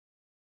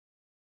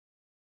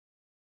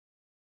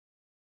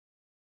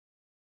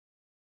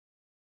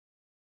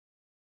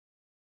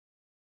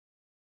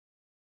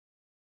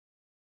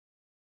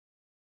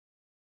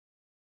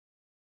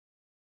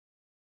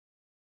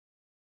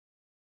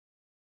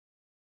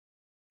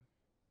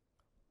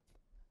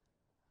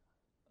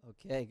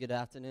Okay, good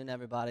afternoon,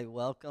 everybody.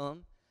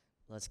 Welcome.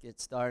 Let's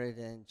get started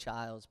in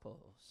child's pose.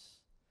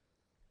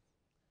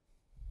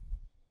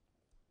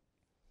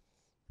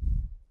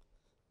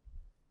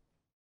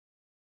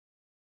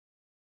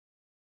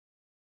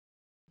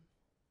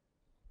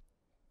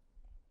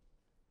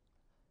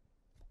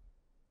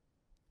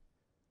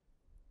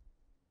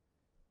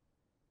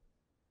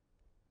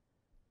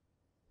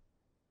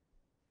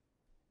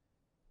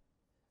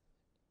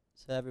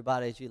 So,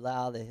 everybody, as you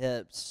allow the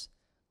hips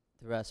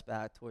to rest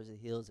back towards the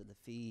heels of the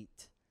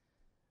feet,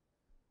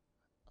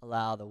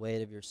 allow the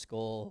weight of your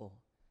skull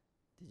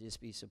to just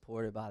be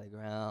supported by the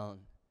ground.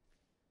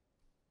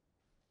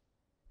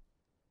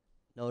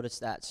 Notice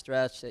that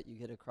stretch that you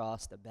get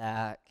across the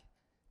back,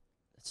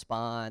 the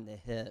spine, the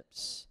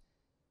hips,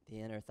 the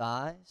inner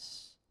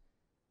thighs,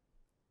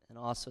 and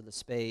also the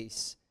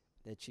space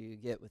that you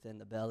get within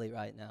the belly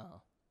right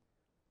now.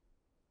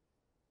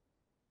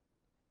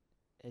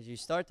 As you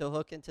start to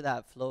hook into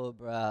that flow of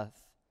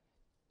breath,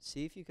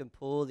 see if you can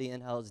pull the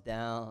inhales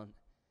down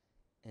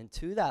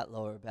into that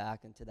lower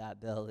back, into that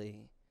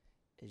belly,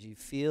 as you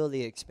feel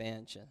the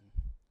expansion.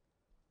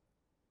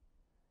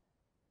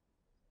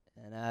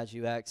 And as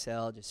you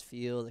exhale, just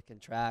feel the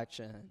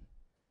contraction.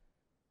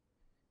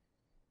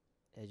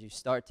 As you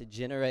start to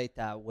generate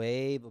that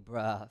wave of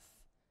breath,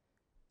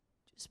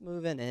 just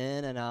moving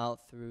in and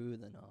out through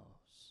the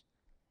nose.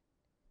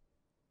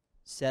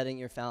 Setting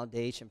your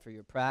foundation for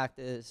your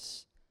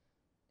practice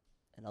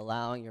and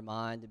allowing your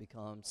mind to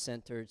become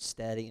centered,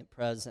 steady, and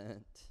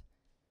present,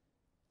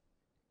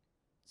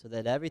 so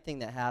that everything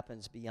that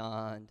happens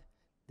beyond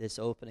this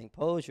opening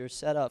pose, you're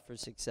set up for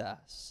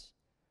success.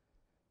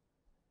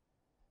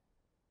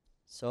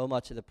 So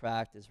much of the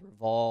practice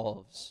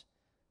revolves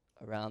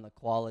around the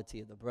quality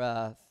of the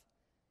breath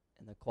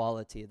and the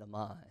quality of the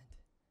mind.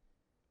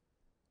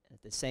 And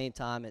at the same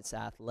time, it's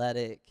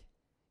athletic,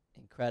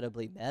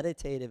 incredibly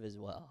meditative as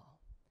well.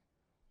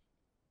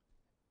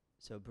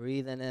 So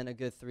breathing in a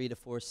good 3 to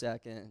 4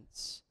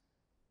 seconds.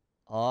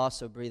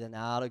 Also breathing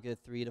out a good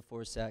 3 to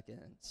 4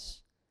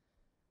 seconds.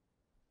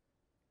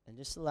 And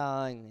just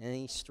allowing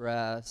any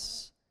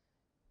stress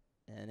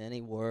and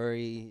any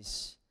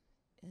worries,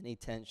 any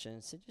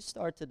tensions to just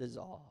start to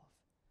dissolve.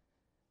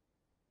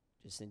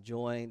 Just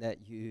enjoying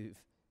that you've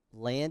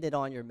landed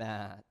on your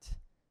mat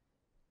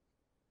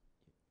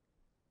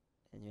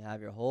and you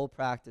have your whole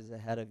practice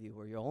ahead of you,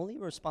 where your only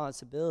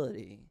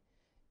responsibility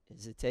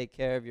is to take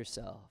care of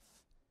yourself,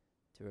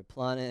 to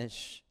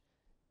replenish,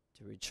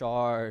 to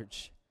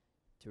recharge,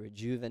 to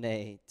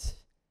rejuvenate.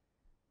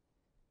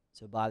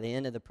 So by the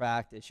end of the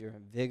practice, you're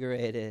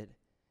invigorated,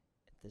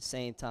 at the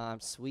same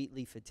time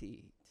sweetly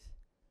fatigued.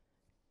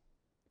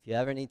 If you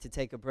ever need to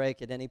take a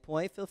break at any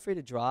point, feel free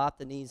to drop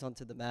the knees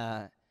onto the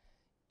mat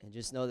and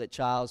just know that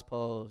child's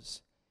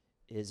pose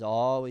is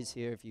always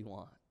here if you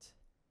want.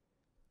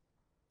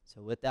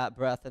 So with that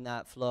breath and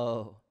that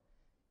flow,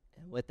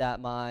 and with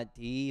that mind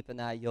deep in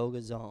that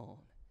yoga zone,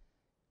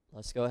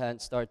 let's go ahead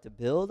and start to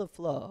build a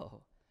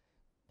flow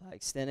by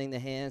extending the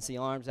hands, the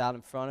arms out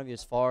in front of you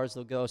as far as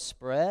they'll go.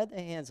 Spread the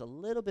hands a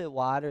little bit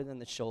wider than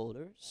the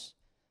shoulders.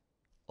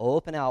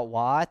 Open out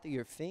wide through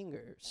your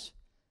fingers.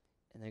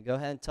 And then go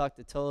ahead and tuck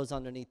the toes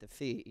underneath the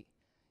feet.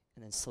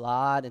 And then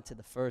slide into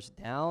the first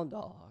down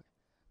dog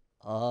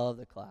of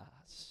the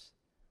class.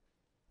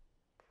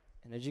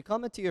 And as you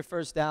come into your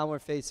first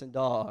downward facing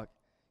dog,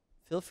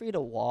 feel free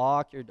to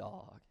walk your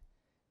dog,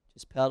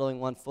 just pedaling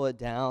one foot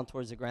down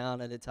towards the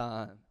ground at a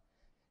time.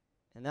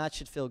 And that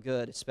should feel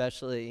good,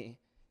 especially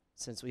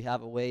since we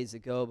have a ways to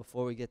go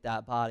before we get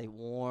that body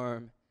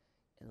warm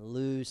and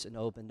loose and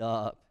opened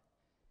up.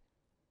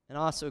 And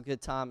also a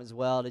good time as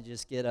well to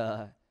just get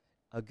a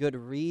good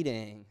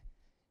reading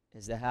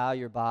as to how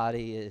your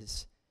body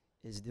is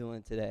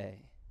doing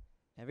today.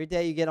 Every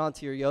day you get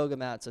onto your yoga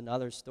mat, it's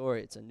another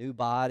story. It's a new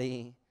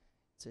body.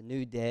 It's a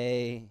new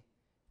day.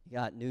 You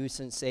got new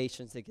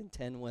sensations to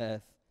contend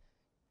with.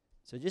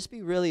 So just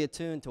be really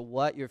attuned to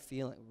what you're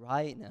feeling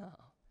right now.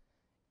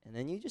 And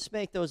then you just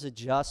make those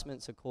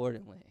adjustments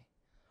accordingly.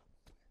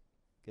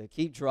 Good.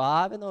 Keep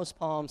driving those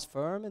palms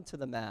firm into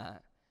the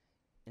mat.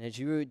 And as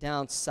you root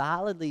down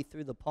solidly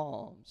through the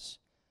palms,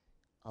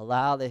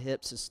 allow the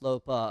hips to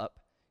slope up,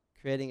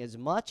 creating as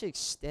much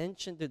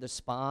extension through the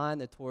spine,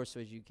 the torso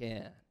as you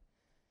can.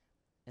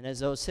 And as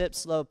those hips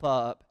slope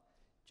up,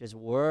 just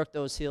work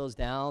those heels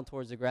down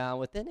towards the ground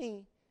with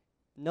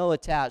no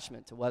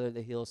attachment to whether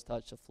the heels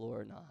touch the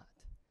floor or not.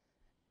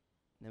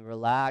 And then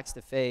relax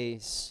the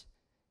face.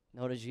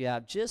 Notice you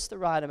have just the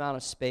right amount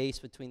of space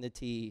between the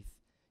teeth,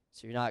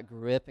 so you're not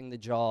gripping the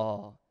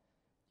jaw.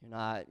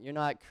 You're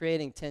not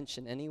creating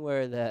tension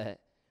anywhere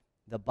that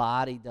the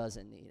body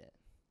doesn't need it.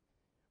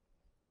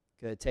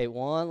 Good. Take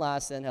one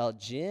last inhale.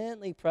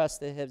 Gently press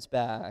the hips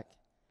back.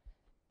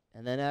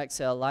 And then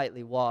exhale,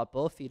 lightly walk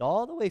both feet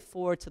all the way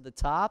forward to the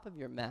top of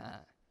your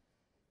mat.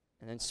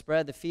 And then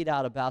spread the feet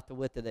out about the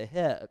width of the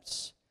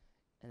hips.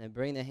 And then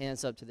bring the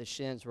hands up to the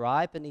shins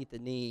right beneath the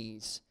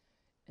knees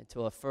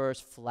into a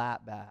first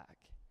flat back.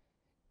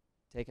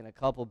 Taking a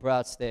couple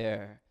breaths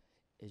there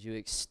as you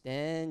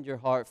extend your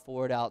heart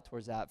forward out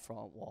towards that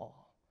front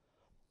wall.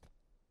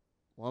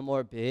 One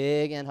more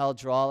big inhale,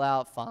 draw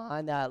out,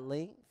 find that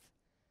length.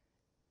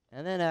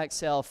 And then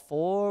exhale,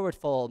 forward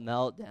fold,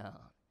 melt down.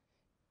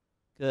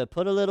 Good.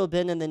 Put a little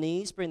bend in the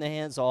knees, bring the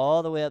hands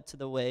all the way up to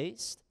the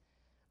waist.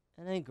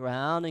 And then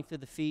grounding through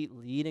the feet,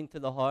 leading through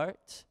the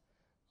heart.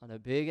 On a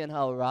big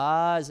inhale,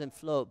 rise and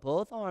float.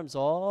 Both arms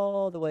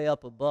all the way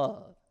up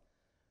above.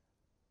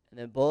 And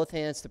then both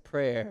hands to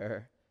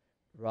prayer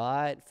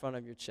right in front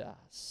of your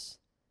chest.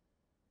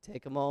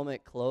 Take a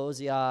moment, close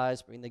the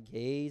eyes, bring the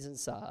gaze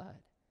inside.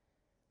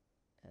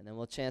 And then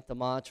we'll chant the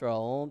mantra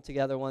Om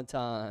together one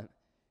time.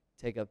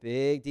 Take a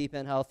big deep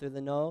inhale through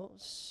the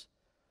nose.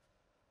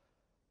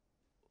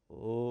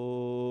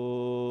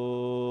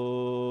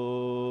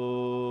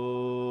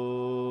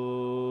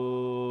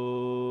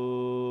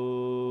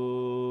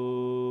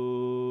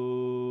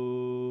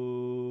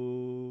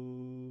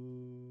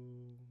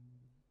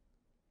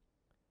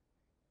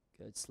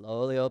 Good.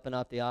 Slowly open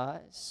up the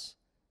eyes.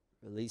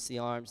 Release the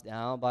arms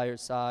down by your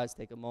sides.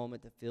 Take a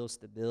moment to feel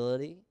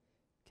stability,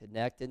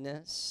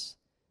 connectedness,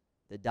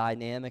 the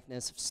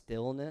dynamicness of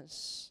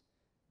stillness,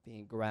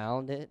 being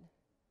grounded.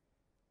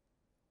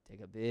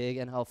 Take a big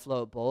inhale,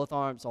 float both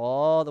arms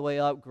all the way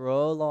up,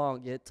 grow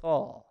long, get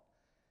tall.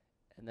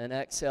 And then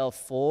exhale,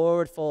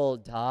 forward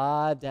fold,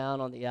 dive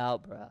down on the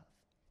out breath.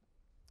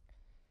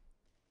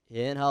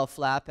 Inhale,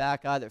 flat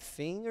back, either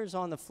fingers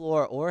on the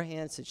floor or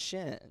hands to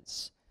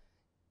shins.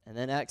 And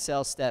then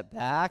exhale, step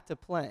back to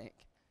plank.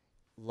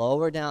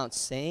 Lower down,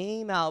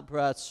 same out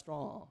breath,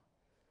 strong.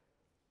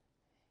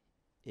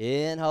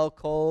 Inhale,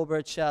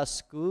 cobra, chest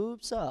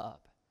scoops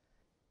up.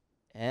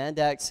 And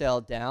exhale,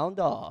 down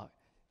dog.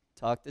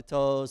 Tuck the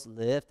toes,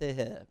 lift the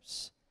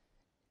hips.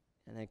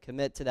 And then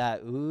commit to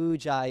that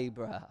ujjayi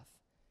breath.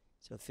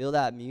 So feel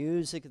that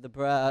music of the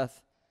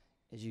breath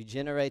as you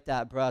generate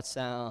that breath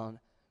sound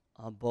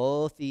on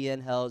both the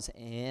inhales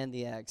and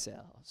the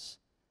exhales.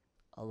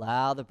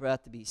 Allow the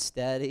breath to be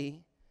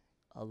steady.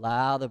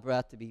 Allow the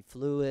breath to be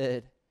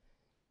fluid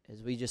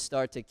as we just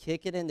start to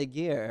kick it into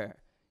gear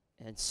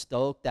and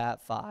stoke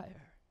that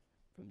fire.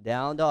 From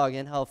down dog,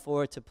 inhale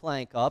forward to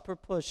plank, up or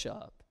push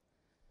up.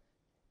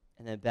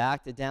 And then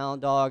back to down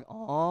dog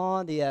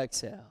on the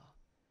exhale.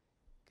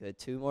 Good,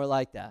 2 more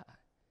like that.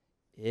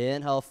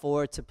 Inhale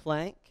forward to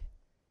plank.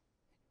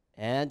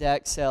 And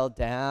exhale,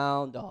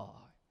 down dog.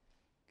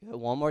 Good,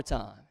 1 more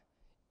time.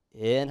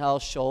 Inhale,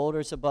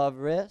 shoulders above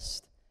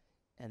wrist.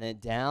 And then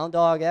down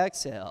dog,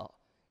 exhale.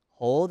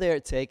 Hold there,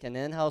 take an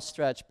inhale,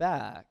 stretch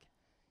back.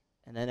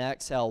 And then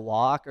exhale,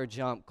 walk or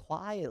jump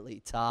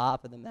quietly,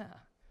 top of the mat.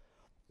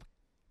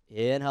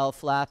 Inhale,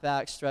 flat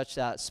back, stretch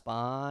that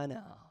spine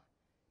out.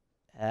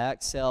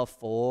 Exhale,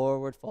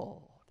 forward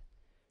fold.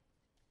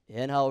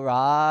 Inhale,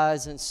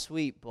 rise and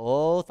sweep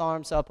both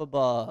arms up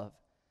above.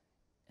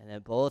 And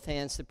then both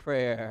hands to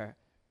prayer,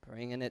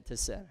 bringing it to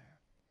center.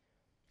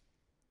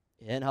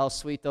 Inhale,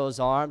 sweep those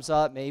arms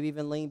up, maybe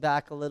even lean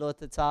back a little at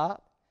the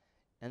top.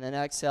 And then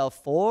exhale,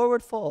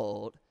 forward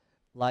fold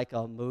like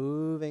a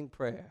moving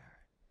prayer.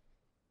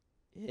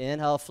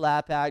 Inhale,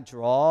 flat back,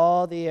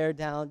 draw the air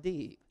down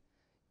deep.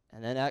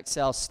 And then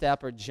exhale,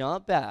 step or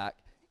jump back,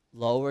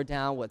 lower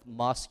down with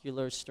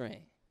muscular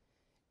strength.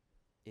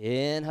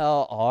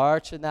 Inhale,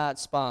 arching that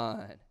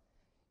spine.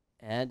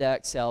 And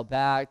exhale,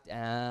 back,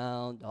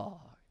 down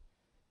dog.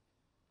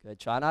 Good.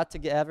 Try not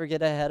to ever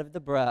get ahead of the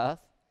breath.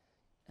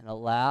 And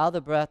allow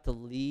the breath to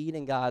lead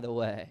and guide the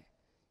way.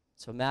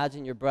 So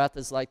imagine your breath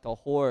is like the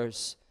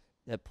horse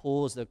that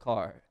pulls the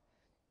cart.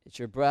 It's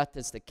your breath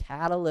that's the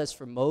catalyst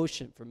for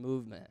motion, for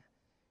movement.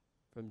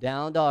 From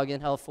down dog,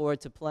 inhale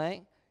forward to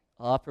plank,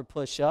 up or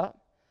push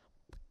up.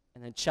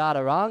 And then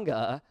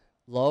chaturanga,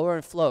 lower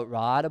and float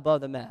right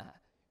above the mat.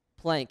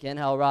 Plank,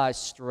 inhale, rise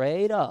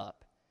straight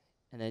up.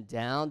 And then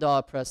down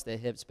dog, press the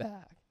hips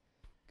back.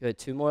 Good,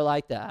 2 more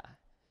like that.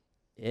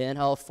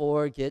 Inhale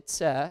forward, get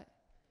set.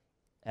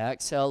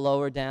 Exhale,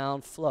 lower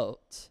down,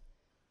 float.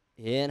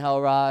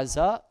 Inhale, rise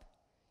up.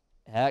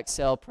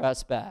 Exhale,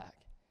 press back.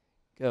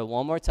 Good,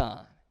 1 more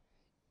time.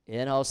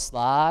 Inhale,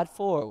 slide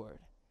forward.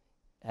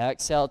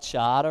 Exhale,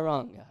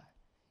 chaturanga.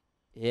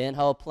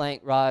 Inhale,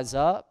 plank, rise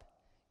up.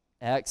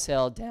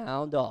 Exhale,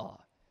 down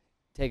dog.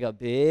 Take a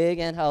big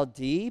inhale,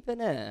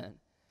 deepen in.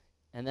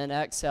 And then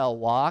exhale,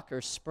 walk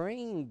or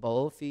spring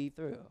both feet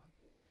through.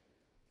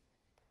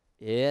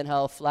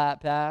 Inhale,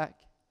 flat back.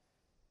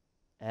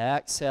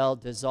 Exhale,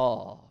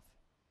 dissolve.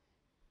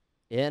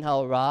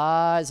 Inhale,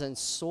 rise and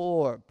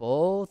soar,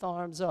 both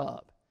arms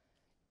up.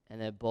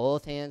 And then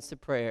both hands to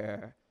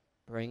prayer,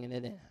 bringing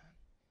it in.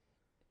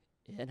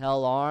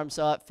 Inhale, arms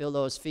up, feel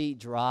those feet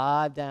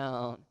drive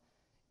down.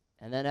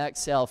 And then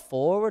exhale,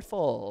 forward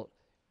fold,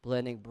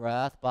 blending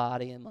breath,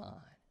 body, and mind.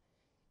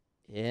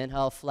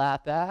 Inhale,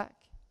 flat back.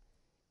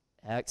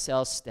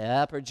 Exhale,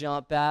 step or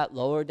jump back,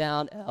 lower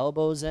down,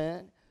 elbows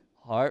in,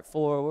 heart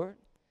forward.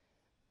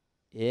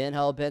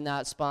 Inhale, bend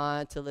that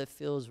spine till it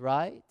feels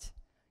right.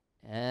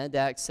 And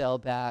exhale,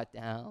 back,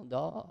 down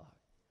dog.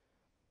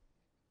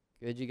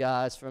 Good, you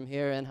guys. From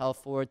here, inhale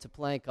forward to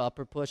plank, up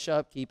or push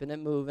up, keeping it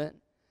moving.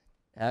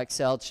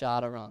 Exhale,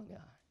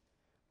 chaturanga.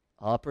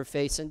 Upper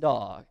facing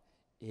dog.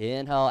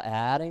 Inhale,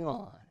 adding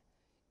on.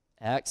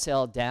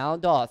 Exhale, down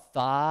dog,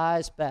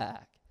 thighs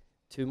back.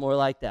 2 more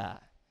like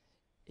that.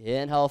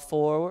 Inhale,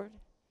 forward.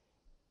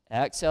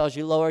 Exhale as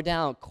you lower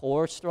down,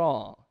 core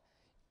strong.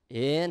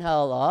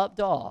 Inhale, up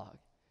dog.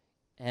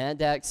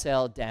 And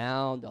exhale,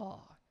 down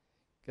dog.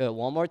 Good,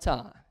 one more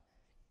time.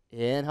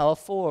 Inhale,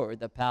 forward,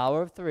 the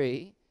power of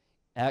 3.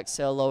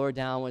 Exhale, lower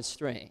down with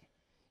strength.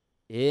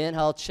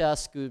 Inhale,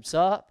 chest scoops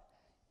up.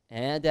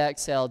 And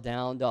exhale,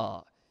 down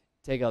dog.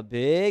 Take a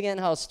big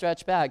inhale,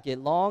 stretch back, get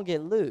long,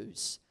 get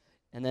loose.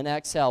 And then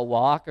exhale,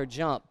 walk or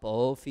jump,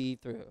 both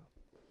feet through.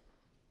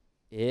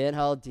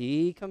 Inhale,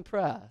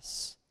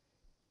 decompress.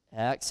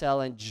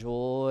 Exhale,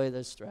 enjoy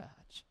the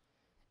stretch.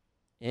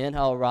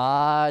 Inhale,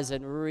 rise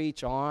and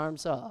reach,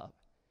 arms up.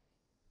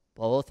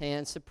 Both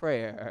hands to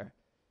prayer,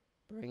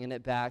 bringing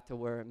it back to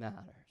where it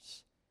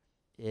matters.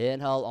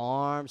 Inhale,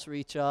 arms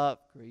reach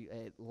up,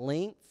 create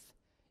length.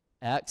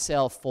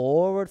 Exhale,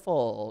 forward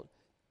fold,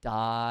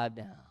 dive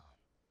down.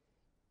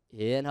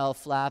 Inhale,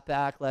 flat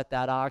back, let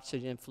that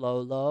oxygen flow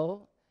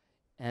low.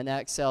 And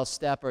exhale,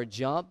 step or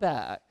jump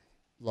back,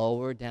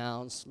 lower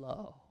down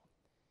slow.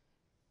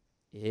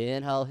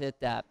 Inhale, hit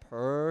that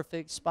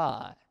perfect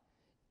spot.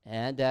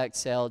 And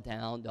exhale,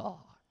 down dog.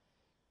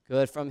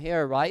 Good, from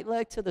here, right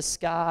leg to the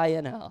sky,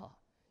 inhale.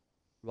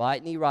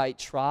 Right knee, right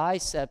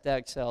tricep,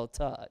 exhale,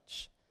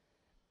 touch.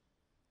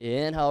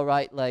 Inhale,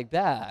 right leg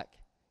back.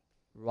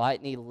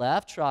 Right knee,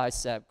 left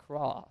tricep,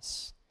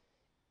 cross.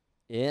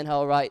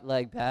 Inhale, right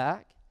leg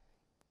back.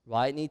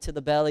 Right knee to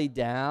the belly,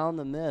 down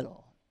the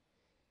middle.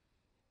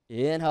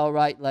 Inhale,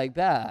 right leg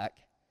back.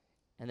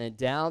 And then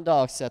down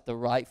dog, set the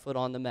right foot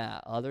on the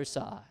mat, other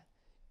side.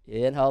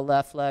 Inhale,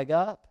 left leg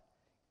up.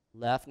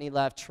 Left knee,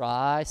 left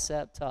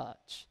tricep,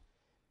 touch.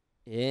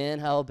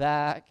 Inhale,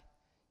 back.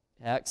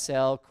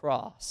 Exhale,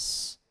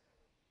 cross.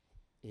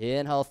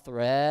 Inhale,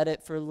 thread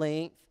it for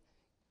length.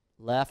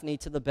 Left knee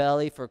to the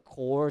belly for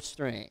core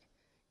strength.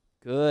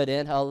 Good,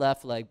 inhale,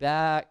 left leg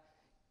back.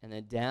 And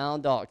then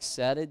down dog,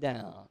 set it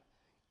down.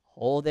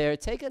 Hold there.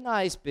 Take a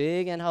nice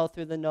big inhale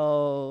through the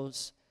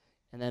nose.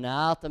 And then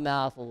out the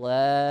mouth,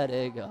 let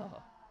it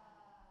go.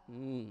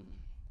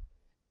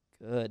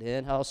 Good.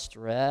 Inhale,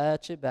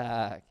 stretch it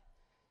back.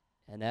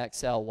 And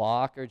exhale,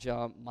 walk or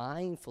jump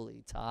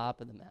mindfully, top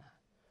of the mat.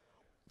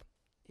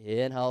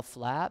 Inhale,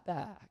 flat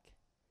back.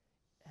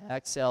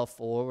 Exhale,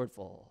 forward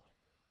fold.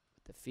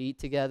 Put the feet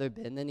together,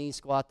 bend the knees,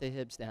 squat the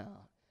hips down.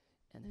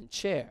 And then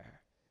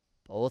chair.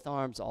 Both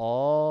arms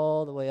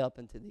all the way up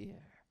into the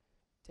air.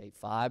 Take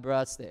 5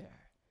 breaths there.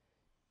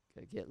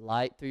 Good. Get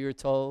light through your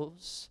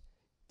toes.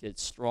 Get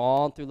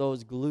strong through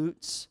those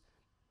glutes.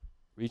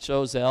 Reach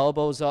those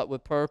elbows up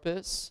with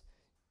purpose.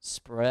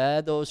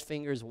 Spread those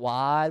fingers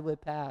wide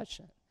with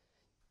passion.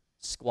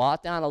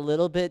 Squat down a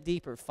little bit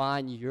deeper.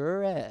 Find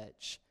your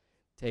edge.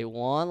 Take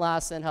one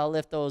last inhale.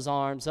 Lift those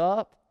arms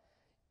up.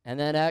 And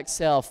then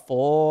exhale,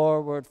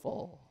 forward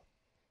fold.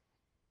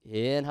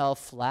 Inhale,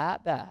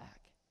 flat back.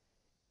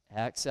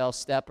 Exhale,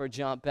 step or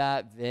jump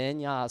back,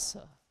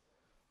 vinyasa.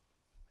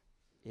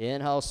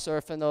 Inhale,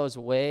 surfing those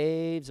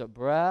waves of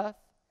breath.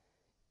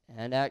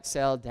 And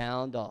exhale,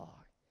 down dog.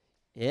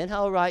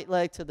 Inhale, right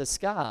leg to the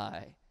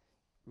sky.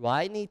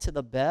 Right knee to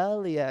the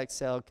belly,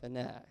 exhale,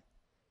 connect.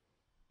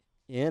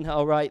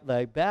 Inhale, right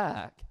leg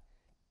back.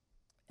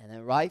 And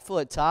then right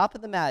foot, top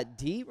of the mat,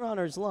 deep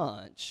runner's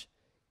lunge.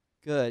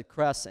 Good,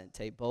 crescent.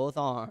 Take both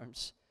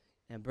arms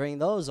and bring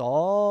those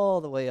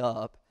all the way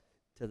up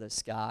to the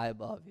sky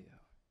above you.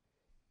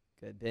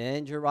 Good,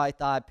 bend your right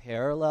thigh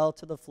parallel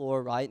to the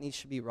floor. Right knee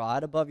should be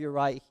right above your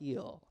right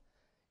heel.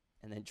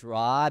 And then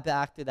drive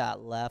back to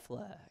that left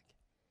leg.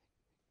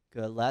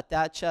 Good, let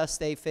that chest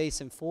stay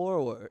facing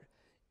forward.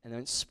 And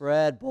then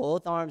spread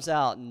both arms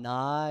out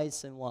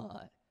nice and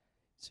wide.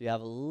 So you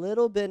have a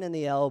little bit in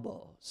the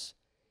elbows.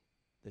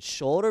 The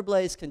shoulder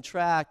blades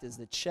contract as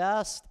the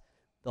chest,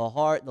 the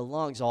heart, the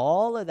lungs,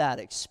 all of that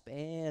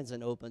expands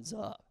and opens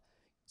up.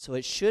 So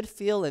it should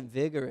feel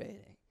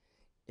invigorating.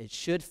 It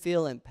should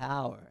feel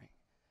empowering.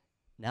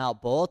 Now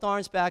both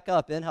arms back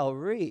up. Inhale,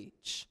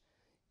 reach.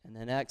 And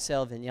then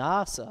exhale,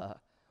 vinyasa,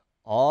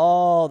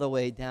 all the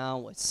way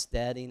down with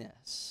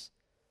steadiness.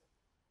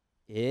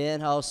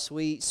 Inhale,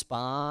 sweet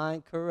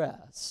spine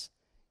caress.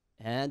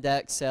 And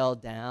exhale,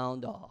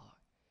 down dog.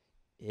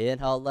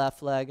 Inhale,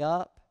 left leg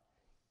up.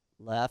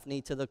 Left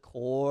knee to the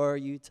core,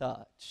 you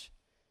touch.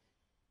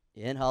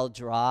 Inhale,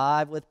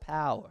 drive with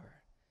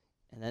power.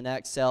 And then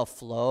exhale,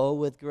 flow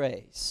with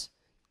grace.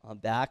 On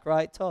back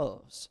right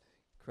toes.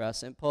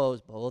 Crescent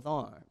pose, both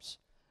arms.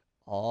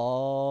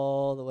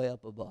 All the way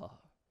up above.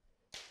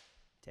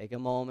 Take a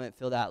moment,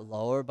 feel that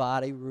lower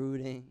body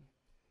rooting.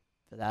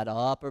 Feel that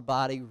upper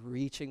body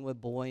reaching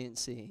with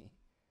buoyancy.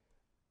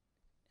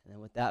 And then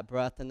with that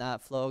breath and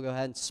that flow, go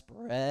ahead and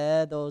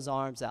spread those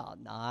arms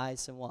out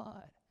nice and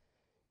wide.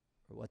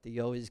 Or what the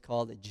yogis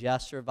call the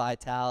gesture of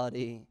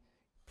vitality,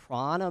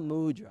 prana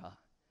mudra.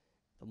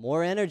 The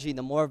more energy,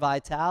 the more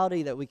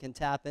vitality that we can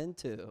tap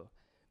into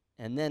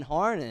and then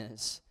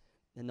harness,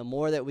 then the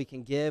more that we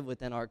can give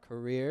within our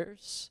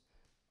careers,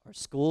 our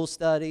school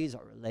studies,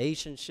 our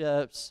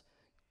relationships,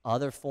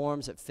 other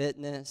forms of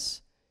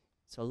fitness.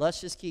 So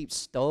let's just keep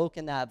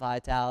stoking that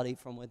vitality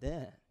from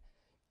within.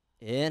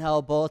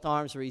 Inhale, both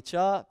arms reach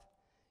up.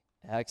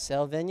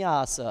 Exhale,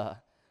 vinyasa.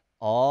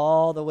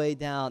 All the way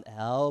down,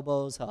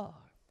 elbows hug.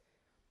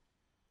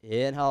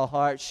 Inhale,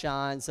 heart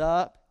shines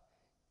up.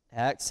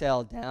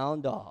 Exhale,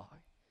 down dog.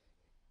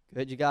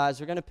 Good, you guys.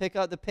 We're going to pick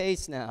up the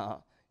pace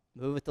now.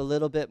 Move with a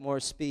little bit more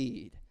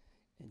speed.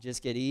 And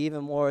just get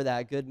even more of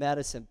that good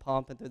medicine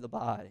pumping through the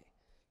body.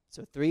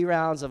 So 3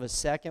 rounds of a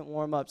second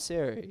warm-up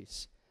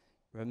series.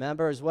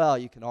 Remember as well,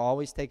 you can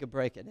always take a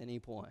break at any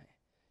point.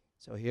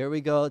 So here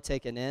we go.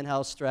 Take an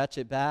inhale, stretch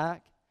it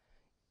back.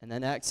 And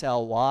then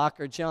exhale, walk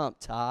or jump,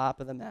 top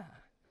of the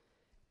mat.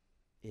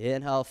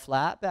 Inhale,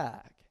 flat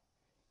back.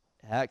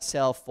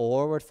 Exhale,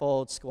 forward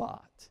fold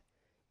squat.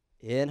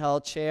 Inhale,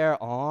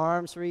 chair,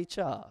 arms reach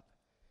up.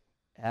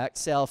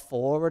 Exhale,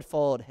 forward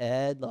fold,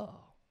 head low.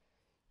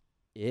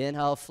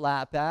 Inhale,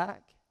 flat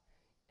back.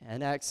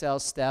 And exhale,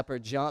 step or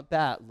jump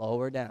back,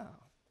 lower down.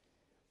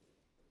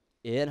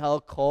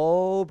 Inhale,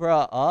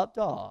 cobra, up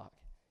dog.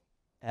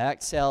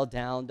 Exhale,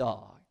 down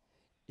dog.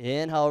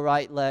 Inhale,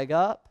 right leg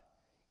up.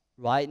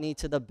 Right knee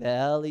to the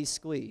belly,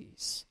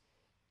 squeeze.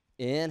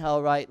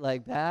 Inhale, right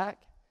leg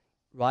back.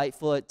 Right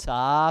foot,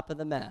 top of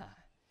the mat.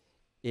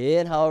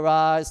 Inhale,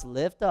 rise,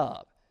 lift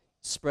up.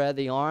 Spread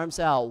the arms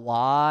out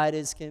wide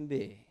as can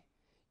be.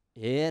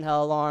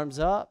 Inhale, arms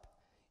up.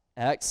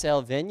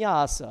 Exhale,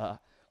 vinyasa.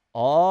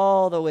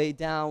 All the way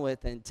down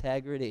with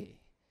integrity.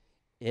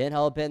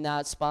 Inhale, bend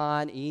that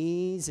spine,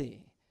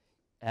 easy.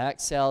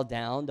 Exhale,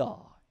 down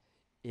dog.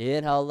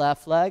 Inhale,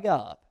 left leg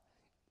up.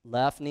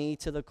 Left knee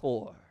to the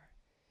core.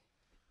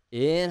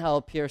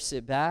 Inhale, pierce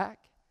it back.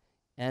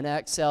 And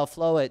exhale,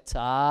 flow it,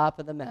 top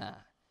of the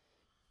mat.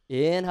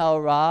 Inhale,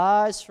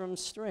 rise from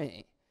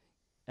strength.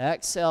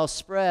 Exhale,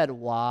 spread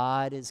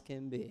wide as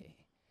can be.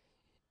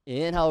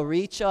 Inhale,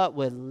 reach up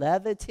with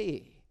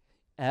levity.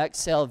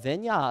 Exhale,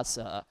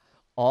 vinyasa.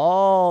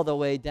 All the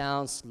way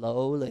down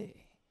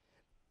slowly.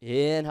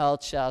 Inhale,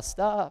 chest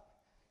up.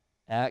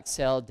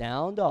 Exhale,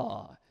 down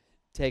dog.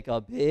 Take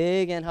a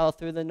big inhale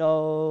through the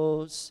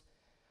nose.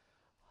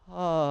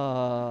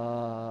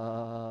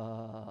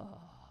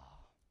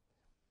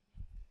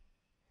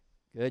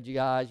 Good, you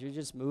guys. You're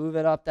just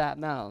moving up that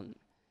mountain.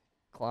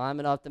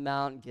 Climbing up the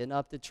mountain, getting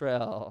up the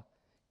trail.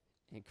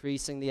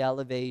 Increasing the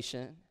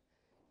elevation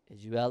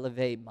as you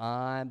elevate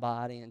mind,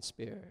 body, and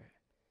spirit.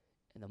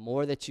 And the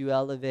more that you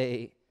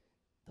elevate,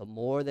 the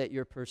more that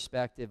your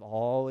perspective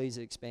always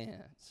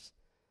expands.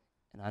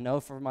 And I know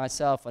for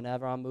myself,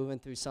 whenever I'm moving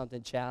through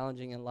something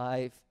challenging in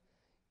life,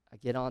 I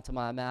get onto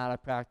my mat, I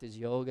practice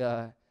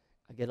yoga,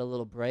 I get a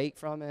little break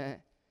from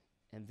it,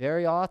 and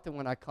very often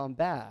when I come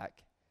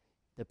back,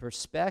 the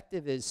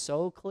perspective is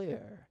so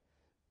clear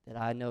that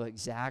I know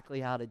exactly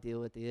how to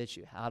deal with the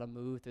issue, how to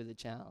move through the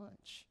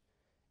challenge.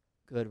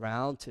 Good,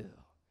 round 2.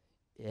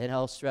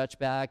 Inhale, stretch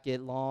back,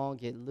 get long,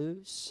 get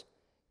loose,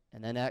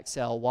 and then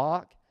exhale,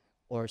 walk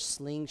or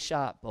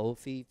slingshot both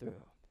feet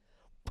through.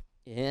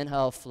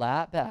 Inhale,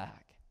 flat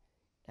back.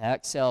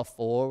 Exhale,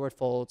 forward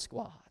fold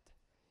squat.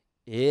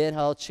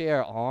 Inhale,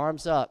 chair,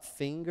 arms up,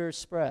 fingers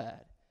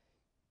spread.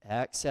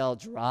 Exhale,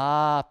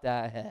 drop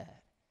that head.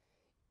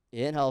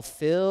 Inhale,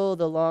 fill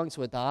the lungs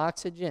with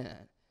oxygen.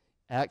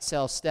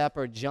 Exhale, step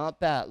or jump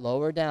back,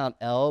 lower down,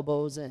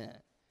 elbows in.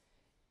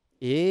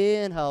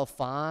 Inhale,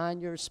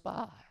 find your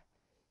spot.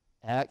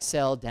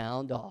 Exhale,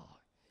 down dog.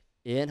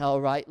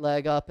 Inhale, right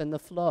leg up in the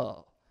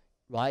flow.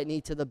 Right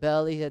knee to the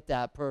belly, hit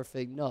that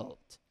perfect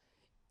note.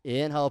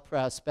 Inhale,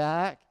 press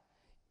back.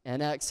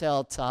 And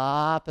exhale,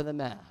 top of the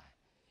mat.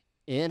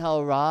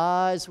 Inhale,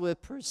 rise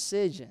with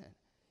precision.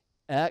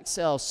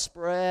 Exhale,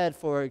 spread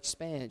for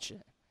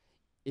expansion.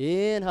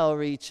 Inhale,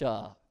 reach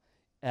up.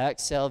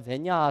 Exhale,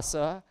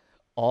 vinyasa.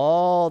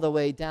 All the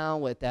way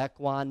down with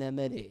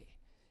equanimity.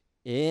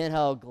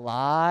 Inhale,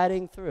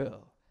 gliding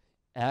through.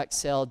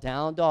 Exhale,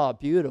 down dog.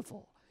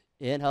 Beautiful.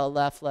 Inhale,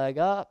 left leg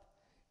up.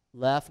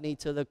 Left knee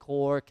to the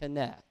core,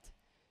 connect.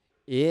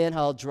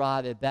 Inhale,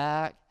 drive it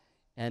back.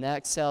 And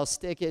exhale,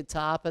 stick it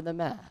top of the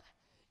mat.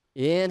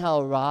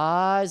 Inhale,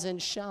 rise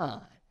and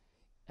shine.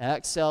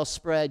 Exhale,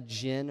 spread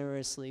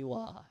generously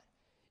wide.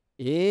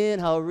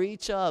 Inhale,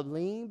 reach up,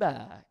 lean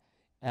back.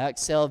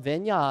 Exhale,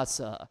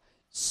 vinyasa.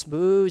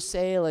 Smooth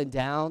sailing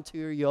down to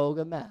your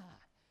yoga mat.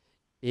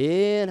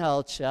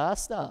 Inhale,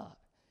 chest up.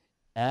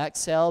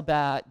 Exhale,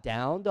 back,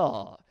 down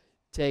dog.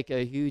 Take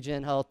a huge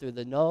inhale through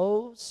the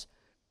nose.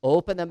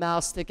 Open the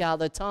mouth, stick out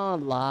the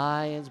tongue,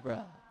 lion's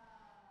breath.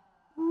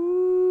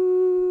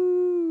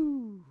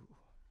 Woo.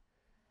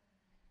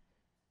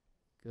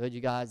 Good,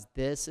 you guys.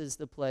 This is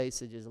the place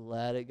to just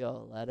let it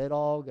go. Let it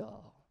all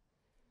go.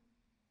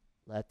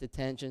 Let the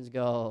tensions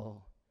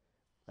go.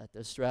 Let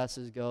the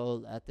stresses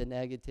go. Let the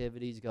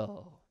negativities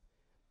go.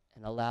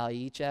 And allow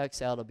each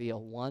exhale to be a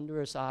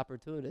wondrous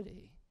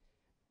opportunity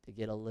to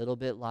get a little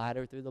bit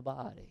lighter through the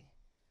body,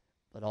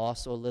 but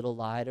also a little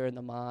lighter in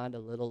the mind, a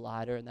little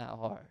lighter in that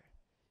heart.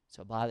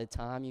 So by the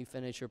time you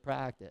finish your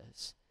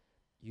practice,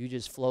 you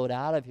just float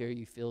out of here,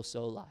 you feel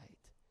so light.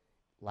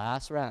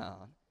 Last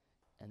round,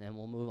 and then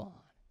we'll move on.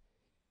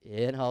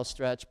 Inhale,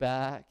 stretch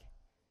back.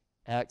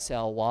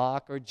 Exhale,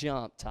 walk or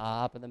jump,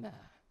 top of the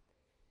mat.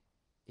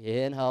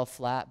 Inhale,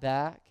 flat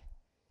back.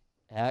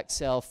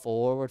 Exhale,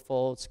 forward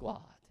fold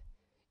squat.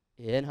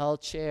 Inhale,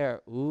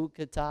 chair,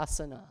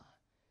 Utkatasana.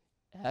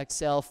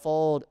 Exhale,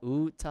 fold,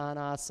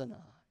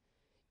 Uttanasana.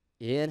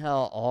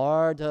 Inhale,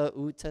 Ardha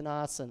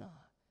Uttanasana.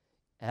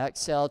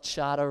 Exhale,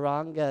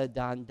 Chaturanga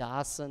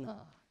Dandasana.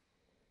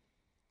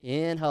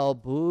 Inhale,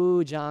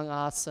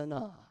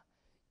 Bhujangasana.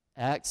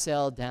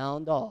 Exhale,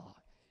 down dog.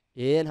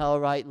 Inhale,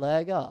 right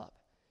leg up.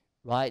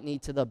 Right knee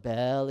to the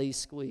belly,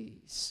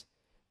 squeeze.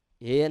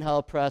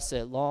 Inhale, press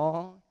it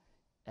long.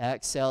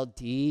 Exhale,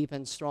 deep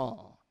and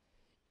strong.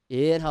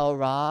 Inhale,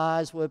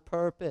 rise with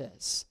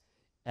purpose.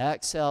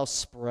 Exhale,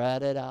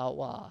 spread it out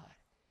wide.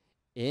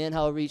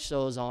 Inhale, reach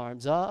those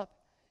arms up.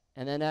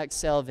 And then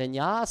exhale,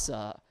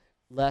 vinyasa.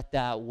 Let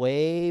that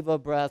wave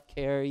of breath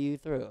carry you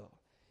through.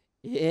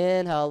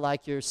 Inhale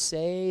like you're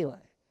sailing.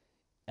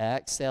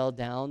 Exhale,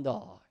 down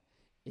dog.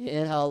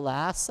 Inhale,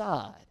 last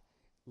side.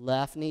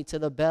 Left knee to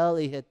the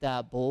belly, hit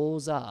that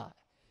bullseye.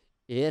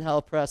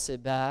 Inhale, press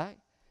it back.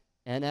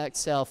 And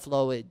exhale,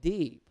 flow it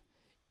deep.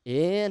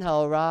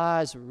 Inhale,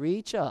 rise,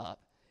 reach up.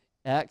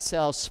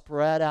 Exhale,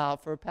 spread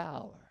out for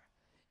power.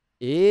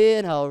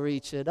 Inhale,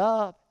 reach it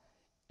up.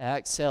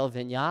 Exhale,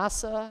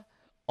 vinyasa.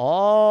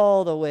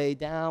 All the way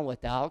down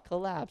without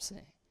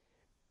collapsing.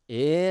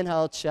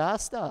 Inhale,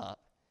 chest up.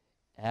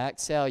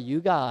 Exhale,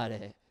 you got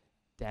it.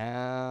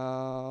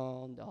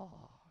 Down dog.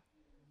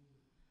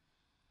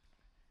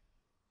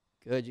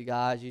 Good, you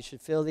guys. You should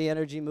feel the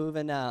energy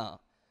moving now.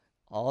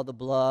 All the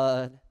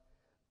blood,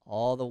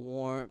 all the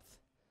warmth,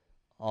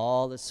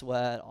 all the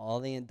sweat, all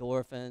the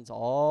endorphins,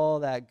 all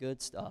that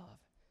good stuff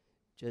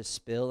just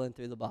spilling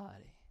through the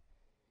body.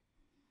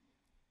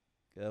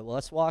 Good. Well,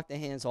 let's walk the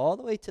hands all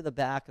the way to the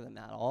back of the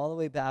mat, all the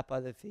way back by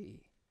the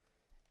feet.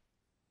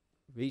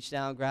 Reach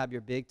down, grab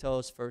your big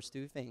toes, first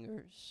two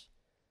fingers.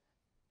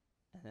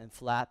 And then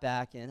flat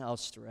back, inhale,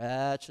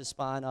 stretch the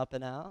spine up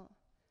and out.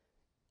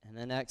 And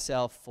then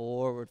exhale,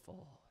 forward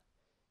fold.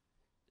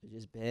 So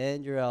just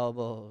bend your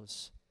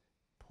elbows.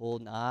 Pull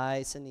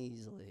nice and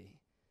easily.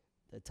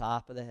 The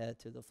top of the head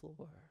to the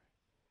floor.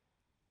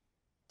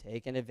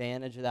 Taking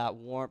advantage of that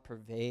warmth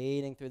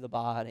pervading through the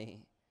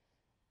body.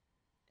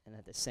 And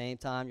at the same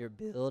time, you're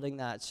building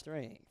that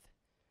strength.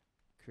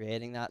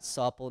 Creating that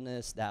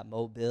suppleness, that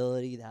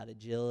mobility, that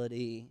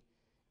agility,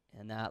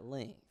 and that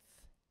length.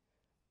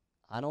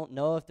 I don't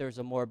know if there's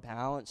a more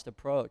balanced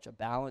approach, a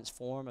balanced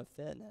form of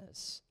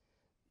fitness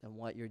than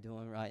what you're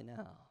doing right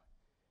now.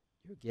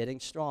 You're getting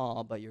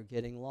strong, but you're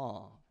getting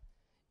long.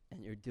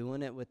 And you're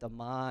doing it with the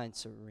mind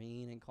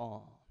serene and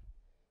calm.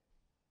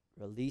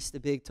 Release the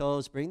big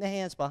toes. Bring the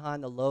hands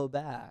behind the low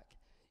back.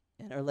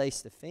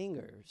 Interlace the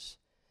fingers.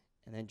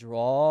 And then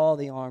draw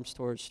the arms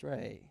towards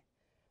straight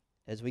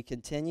as we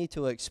continue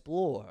to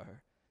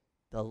explore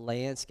the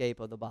landscape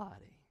of the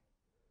body.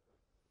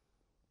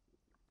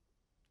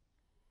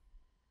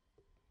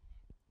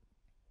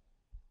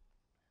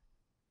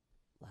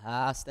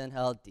 Last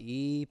inhale,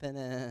 deepen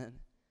in.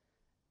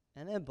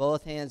 And then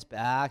both hands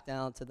back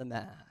down to the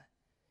mat.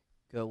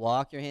 Good.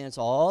 Walk your hands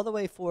all the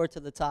way forward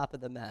to the top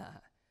of the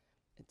mat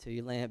until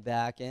you land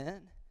back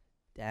in.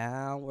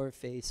 Downward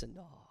facing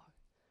dog.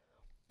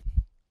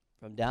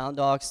 From down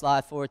dog,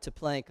 slide forward to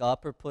plank,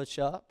 up or push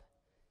up.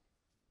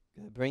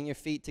 Good. Bring your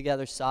feet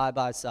together side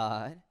by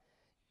side.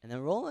 And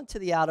then roll into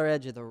the outer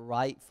edge of the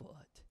right foot.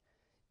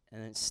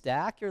 And then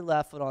stack your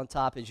left foot on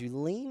top. As you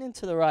lean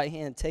into the right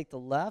hand, take the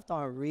left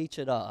arm, reach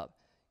it up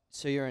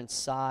so you're in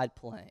side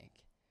plank.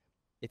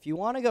 If you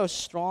want to go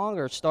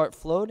stronger, start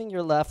floating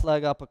your left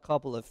leg up a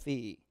couple of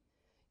feet.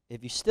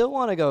 If you still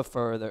want to go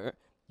further,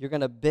 you're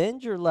going to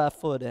bend your left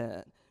foot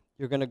in.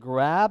 You're going to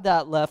grab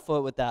that left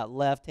foot with that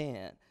left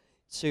hand.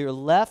 So your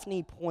left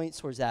knee points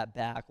towards that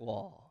back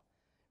wall.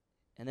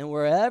 And then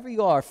wherever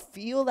you are,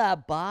 feel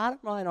that bottom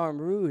right arm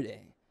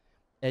rooting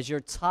as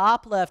your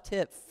top left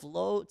hip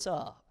floats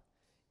up.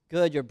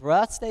 Good. Your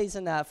breath stays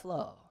in that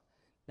flow.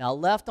 Now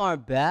left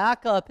arm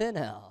back up,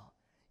 inhale.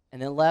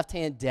 And then left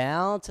hand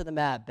down to the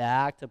mat,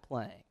 back to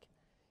plank.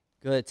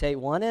 Good. Take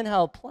one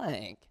inhale,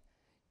 plank.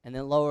 And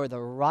then lower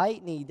the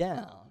right knee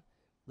down.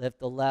 Lift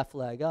the left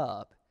leg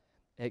up.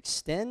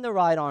 Extend the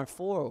right arm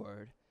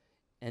forward.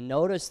 And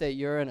notice that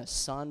you're in a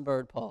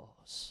sunbird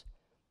pose.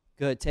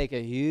 Good. Take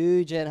a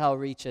huge inhale,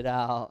 reach it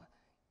out.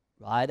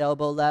 Right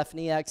elbow, left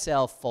knee,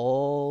 exhale,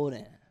 fold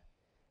in.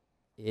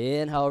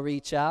 Inhale,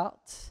 reach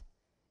out.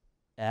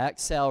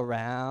 Exhale,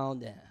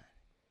 round in.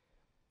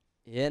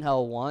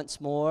 Inhale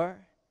once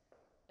more.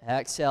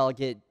 Exhale,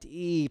 get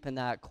deep in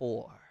that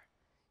core.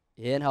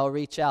 Inhale,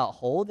 reach out,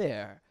 hold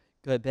there.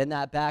 Good. Bend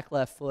that back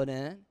left foot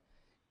in.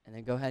 And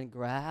then go ahead and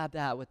grab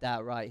that with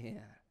that right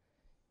hand.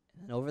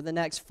 And over the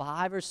next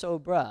 5 or so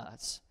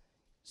breaths,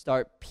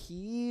 start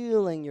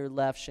peeling your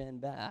left shin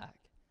back.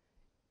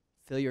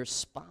 Feel your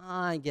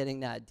spine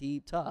getting that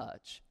deep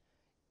touch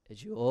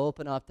as you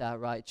open up that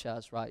right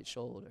chest, right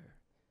shoulder,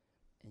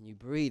 and you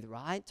breathe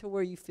right to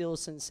where you feel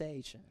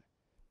sensation.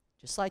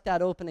 Just like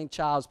that opening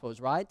child's pose,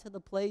 right to the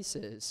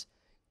places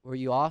where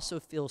you also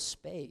feel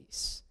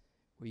space,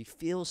 where you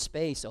feel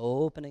space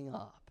opening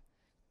up.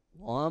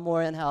 One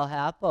more inhale,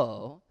 half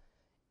bow,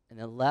 and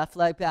then left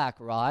leg back,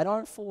 right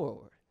arm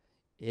forward.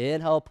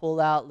 Inhale,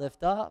 pull out,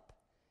 lift up,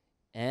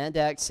 and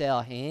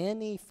exhale, hand,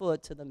 knee,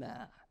 foot to the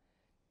mat.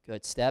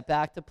 Good, step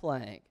back to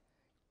plank,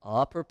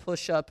 upper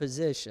push-up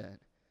position.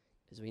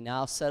 As we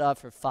now set up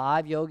for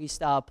 5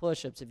 yogi-style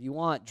push-ups. If you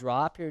want,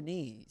 drop your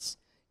knees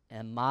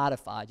and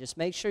modify. Just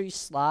make sure you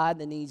slide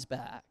the knees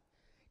back.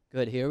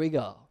 Good, here we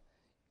go.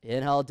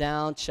 Inhale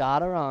down,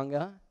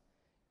 chaturanga.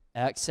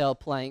 Exhale,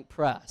 plank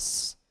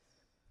press.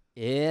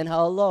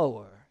 Inhale,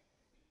 lower.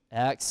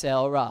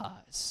 Exhale,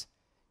 rise.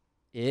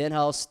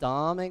 Inhale,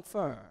 stomach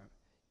firm.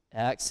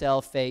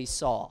 Exhale, face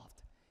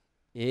soft.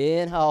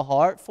 Inhale,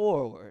 heart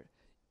forward.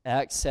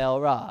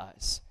 Exhale,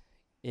 rise.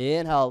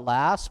 Inhale,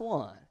 last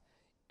one.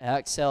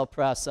 Exhale,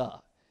 press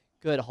up.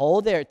 Good,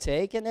 hold there,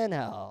 take an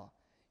inhale.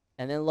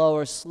 And then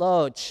lower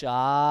slow,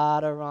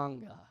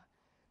 chaturanga.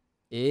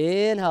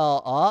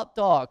 Inhale, up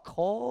dog,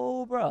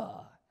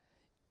 cobra.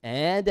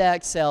 And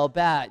exhale,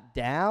 back,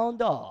 down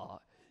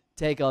dog.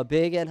 Take a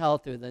big inhale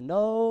through the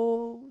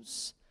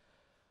nose.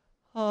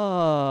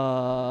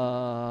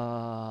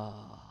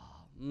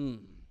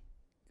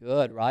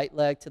 Good, right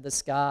leg to the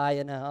sky,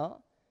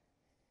 inhale.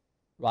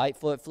 Right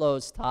foot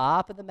flows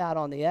top of the mat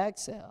on the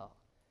exhale.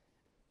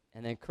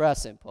 And then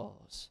crescent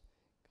pose.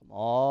 Come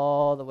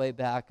all the way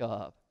back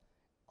up.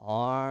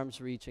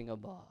 Arms reaching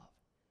above.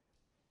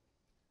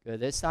 Good.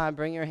 This time,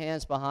 bring your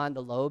hands behind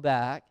the low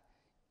back.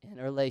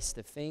 Interlace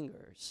the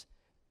fingers.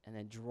 And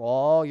then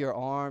draw your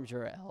arms,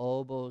 your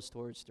elbows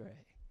towards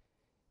straight.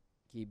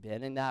 Keep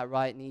bending that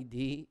right knee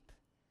deep.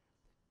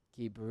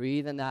 Keep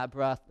breathing that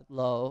breath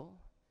low.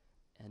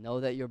 And know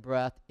that your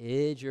breath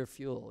is your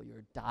fuel,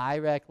 your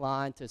direct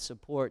line to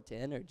support, to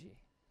energy.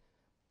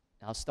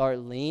 Now start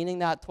leaning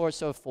that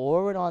torso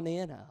forward on the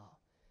inhale.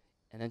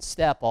 And then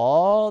step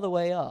all the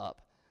way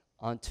up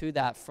onto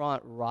that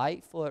front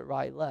right foot,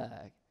 right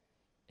leg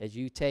as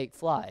you take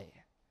flight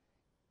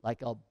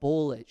like a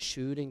bullet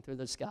shooting through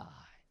the sky.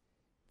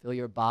 Feel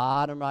your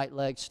bottom right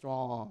leg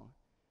strong.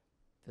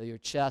 Feel your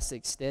chest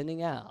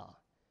extending out.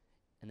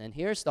 And then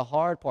here's the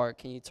hard part.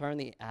 Can you turn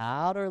the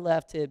outer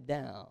left hip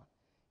down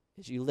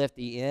as you lift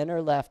the inner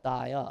left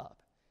thigh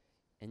up?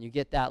 And you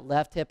get that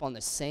left hip on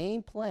the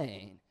same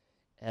plane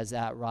as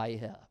that right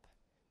hip.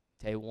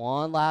 Take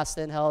one last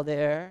inhale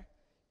there.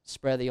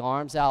 Spread the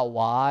arms out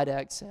wide,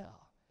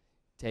 exhale.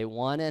 Take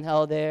one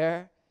inhale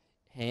there.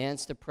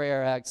 Hands to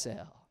prayer,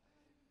 exhale.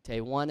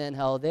 Take one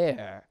inhale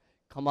there.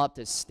 Come up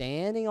to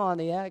standing on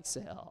the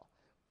exhale.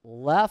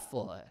 Left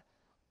foot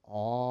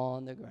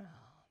on the ground.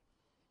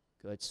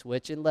 Good.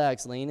 Switching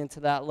legs. Lean into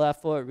that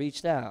left foot.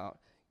 Reach down.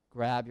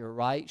 Grab your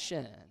right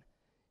shin.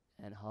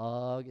 And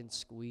hug and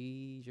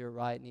squeeze your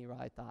right knee,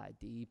 right thigh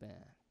deep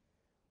in.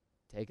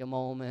 Take a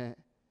moment,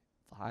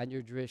 find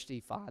your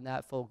drishti, find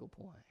that focal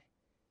point.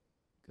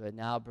 Good,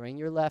 now bring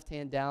your left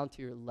hand down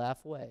to your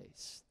left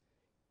waist.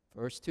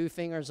 First 2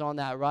 fingers on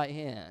that right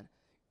hand.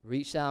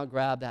 Reach down,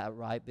 grab that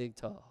right big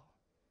toe.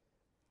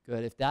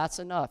 Good, if that's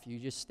enough, you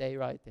just stay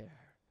right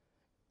there.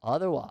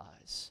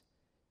 Otherwise,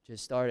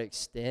 just start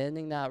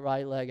extending that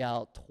right leg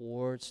out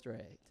towards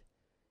straight.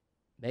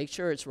 Make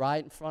sure it's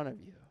right in front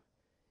of you.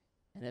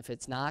 And if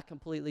it's not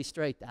completely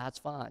straight, that's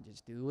fine.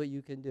 Just do what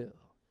you can do.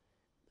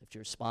 Lift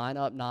your spine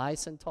up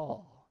nice and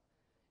tall.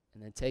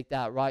 And then take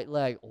that right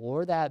leg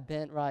or that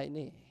bent right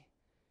knee.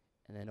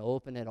 And then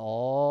open it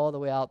all the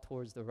way out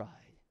towards the right.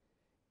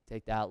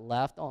 Take that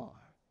left arm.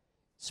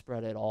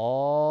 Spread it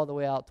all the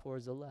way out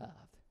towards the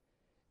left.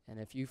 And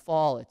if you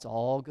fall, it's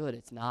all good.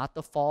 It's not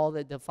the fall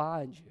that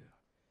defines you.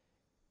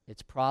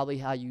 It's probably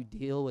how you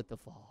deal with the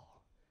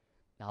fall.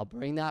 Now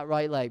bring that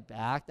right leg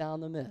back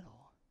down the middle.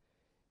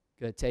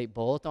 Good. Take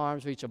both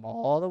arms, reach them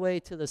all the way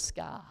to the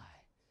sky.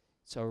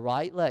 So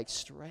right leg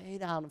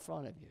straight out in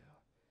front of you.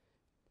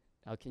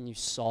 Now can you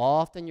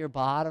soften your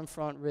bottom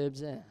front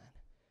ribs in?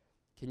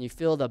 Can you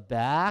feel the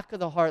back of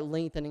the heart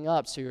lengthening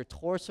up so your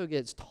torso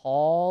gets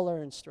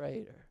taller and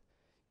straighter?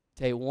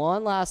 Take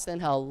one last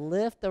inhale,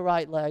 lift the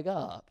right leg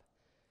up,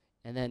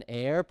 and then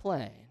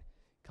airplane.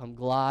 Come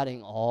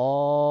gliding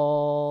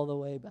all the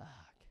way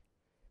back.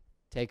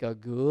 Take a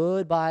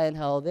goodbye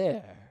inhale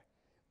there.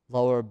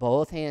 Lower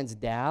both hands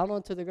down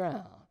onto the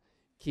ground.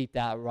 Keep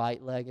that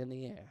right leg in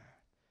the air.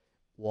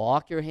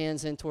 Walk your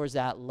hands in towards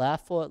that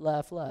left foot,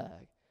 left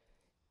leg.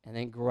 And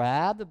then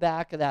grab the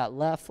back of that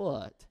left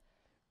foot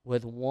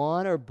with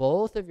one or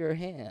both of your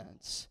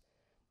hands.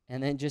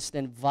 And then just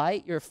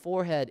invite your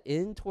forehead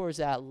in towards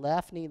that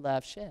left knee,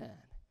 left shin.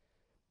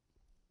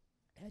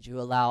 As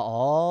you allow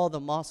all the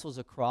muscles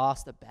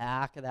across the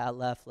back of that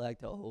left leg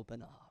to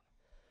open up.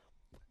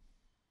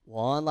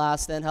 One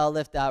last inhale,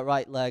 lift that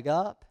right leg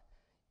up.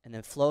 And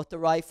then float the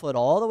right foot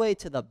all the way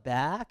to the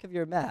back of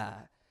your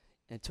mat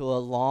into a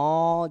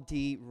long,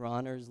 deep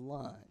runner's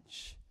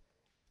lunge.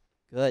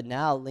 Good.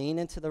 Now lean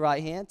into the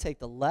right hand, take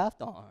the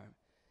left arm,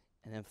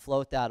 and then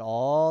float that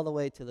all the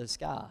way to the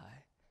sky.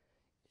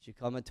 As you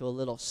come into a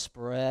little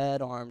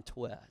spread arm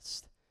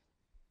twist.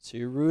 So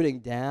you're rooting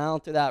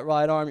down through that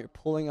right arm, you're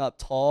pulling up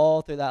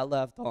tall through that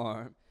left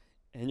arm,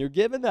 and you're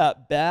giving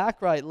that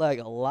back right leg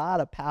a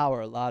lot of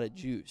power, a lot of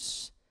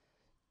juice.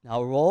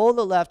 Now roll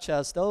the left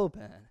chest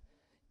open,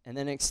 and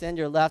then extend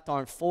your left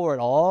arm forward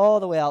all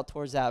the way out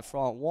towards that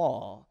front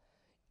wall.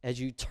 As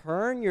you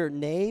turn your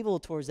navel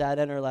towards that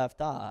inner left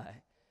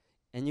thigh,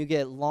 and you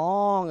get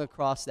long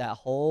across that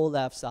whole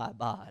left side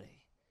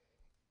body.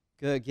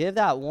 Good. Give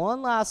that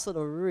one last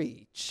little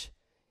reach,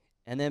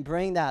 and then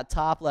bring that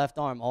top left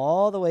arm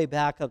all the way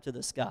back up to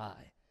the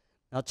sky.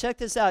 Now check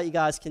this out, you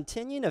guys.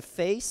 Continue to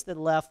face the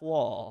left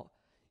wall.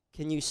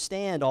 Can you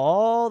stand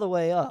all the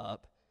way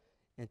up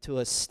into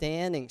a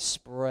standing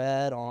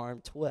spread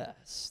arm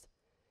twist?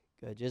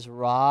 Good. Just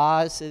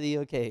rise to the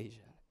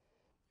occasion.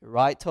 Your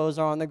right toes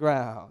are on the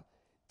ground.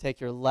 Take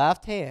your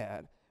left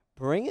hand,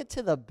 bring it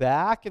to the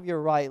back of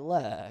your right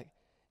leg,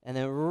 and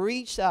then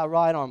reach that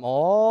right arm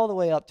all the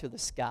way up to the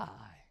sky.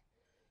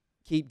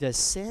 Keep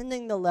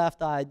descending the left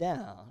thigh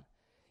down.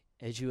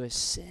 As you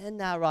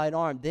ascend that right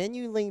arm, then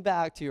you lean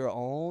back to your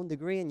own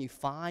degree and you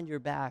find your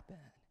back bend.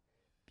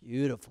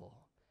 Beautiful.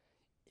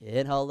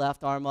 Inhale,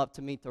 left arm up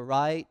to meet the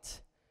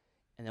right,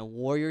 and then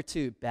warrior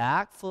two,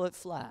 back foot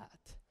flat,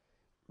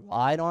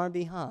 right arm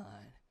behind,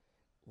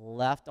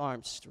 left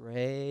arm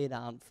straight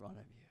out in front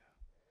of you.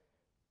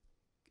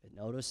 Good.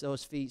 Notice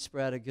those feet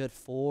spread a good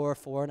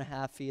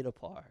 4.5 feet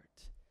apart.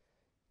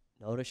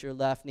 Notice your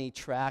left knee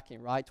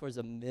tracking right towards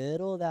the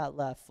middle of that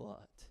left foot.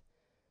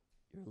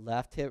 Your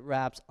left hip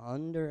wraps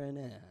under and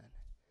in.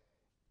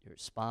 Your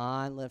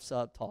spine lifts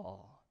up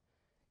tall.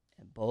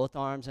 And both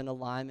arms in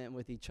alignment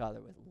with each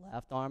other, with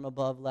left arm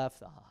above left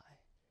thigh,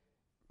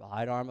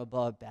 right arm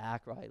above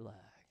back right leg.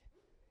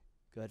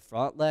 Good.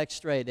 Front leg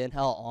straight.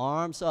 Inhale,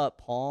 arms up,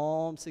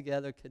 palms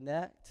together,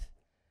 connect.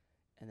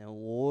 And then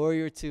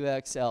warrior two,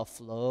 exhale,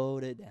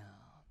 float it down.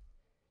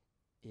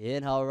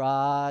 Inhale,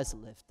 rise,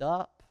 lift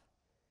up.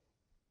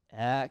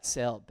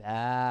 Exhale,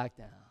 back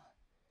down.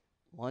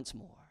 Once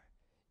more.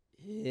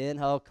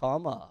 Inhale,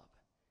 come up.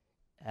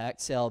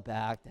 Exhale,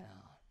 back down.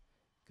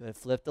 Good.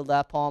 Flip the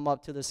left palm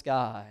up to the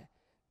sky.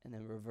 And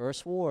then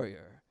reverse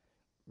warrior.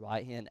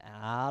 Right hand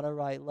out of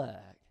right leg.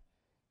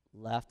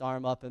 Left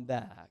arm up and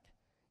back.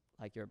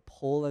 Like you're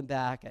pulling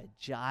back a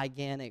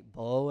gigantic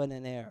bow and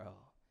an arrow.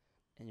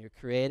 And you're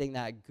creating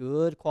that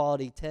good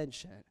quality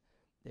tension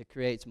that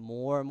creates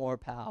more and more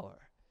power.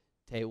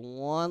 Take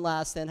one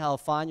last inhale,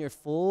 find your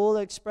full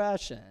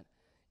expression.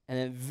 And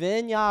then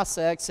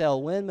vinyasa,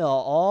 exhale, windmill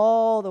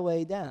all the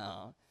way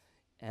down.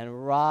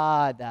 And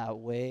ride that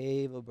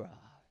wave of breath.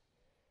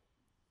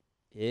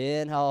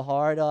 Inhale,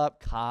 heart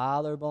up,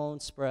 collarbone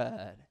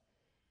spread.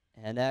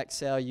 And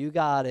exhale, you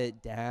got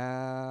it,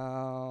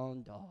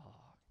 down dog.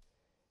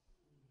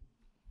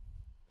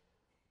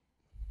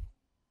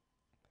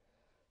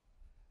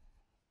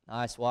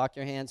 Nice. Walk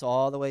your hands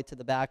all the way to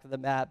the back of the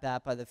mat,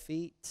 back by the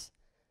feet.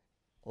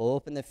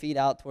 Open the feet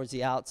out towards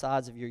the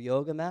outsides of your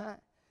yoga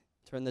mat.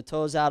 Turn the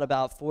toes out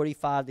about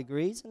 45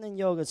 degrees, and then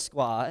yoga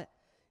squat.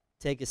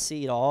 Take a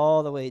seat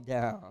all the way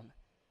down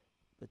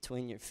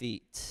between your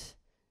feet.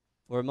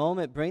 For a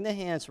moment, bring the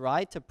hands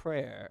right to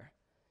prayer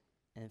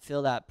and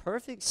feel that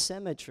perfect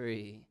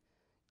symmetry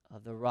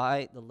of the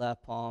right, the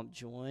left palm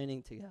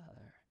joining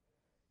together,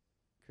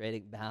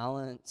 creating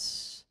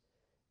balance,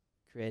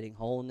 creating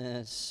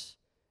wholeness,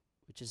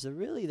 which is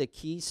really the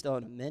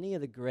keystone of many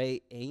of the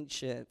great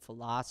ancient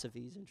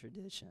philosophies and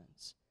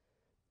traditions.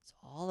 It's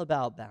all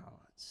about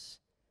balance.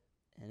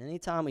 And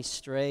anytime we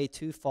stray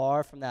too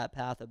far from that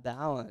path of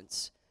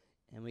balance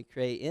and we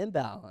create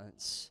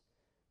imbalance,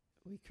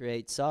 we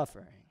create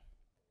suffering.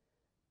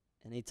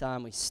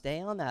 Anytime we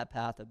stay on that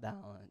path of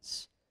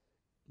balance,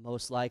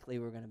 most likely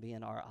we're going to be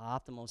in our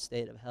optimal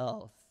state of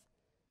health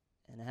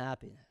and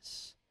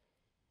happiness.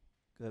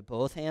 Good.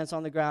 Both hands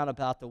on the ground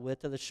about the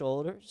width of the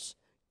shoulders.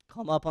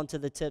 Come up onto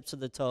the tips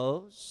of the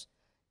toes.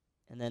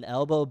 And then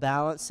elbow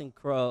balance and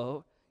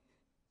crow.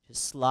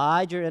 Just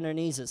slide your inner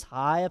knees as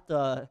high up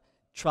the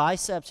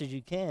triceps as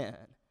you can.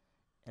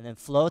 And then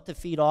float the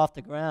feet off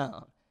the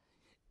ground.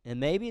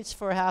 And maybe it's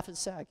for half a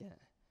second.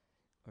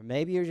 Or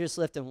maybe you're just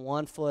lifting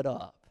one foot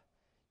up.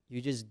 You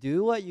just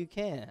do what you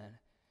can.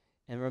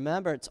 And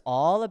remember, it's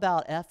all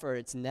about effort.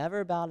 It's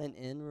never about an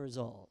end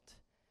result.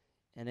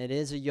 And it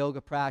is a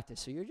yoga practice.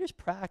 So you're just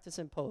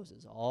practicing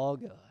poses. All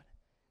good.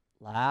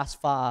 Last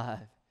 5,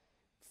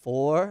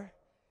 4,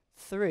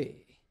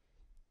 3,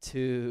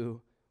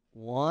 2,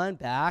 1.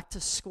 Back to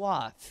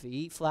squat.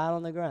 Feet flat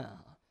on the ground.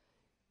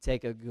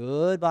 Take a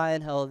goodbye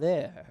inhale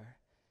there.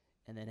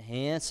 And then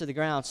hands to the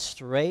ground.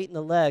 Straighten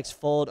the legs.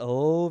 Fold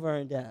over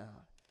and down.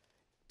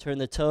 Turn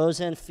the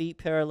toes in. Feet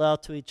parallel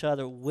to each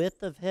other.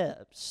 Width of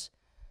hips.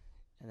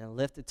 And then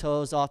lift the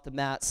toes off the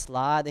mat.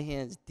 Slide the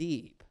hands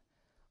deep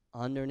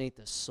underneath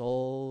the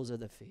soles of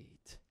the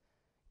feet.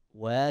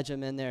 Wedge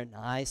them in there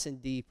nice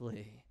and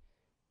deeply.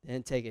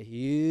 Then take a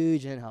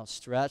huge inhale.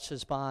 Stretch the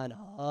spine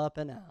up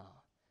and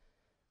out.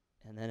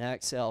 And then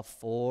exhale,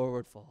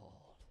 forward fold.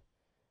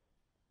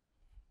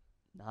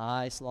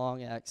 Nice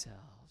long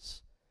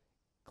exhales.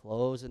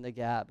 Closing the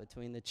gap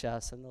between the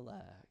chest and the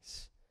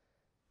legs.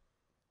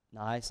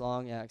 Nice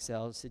long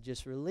exhales to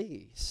just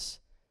release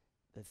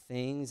the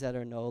things that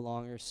are no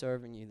longer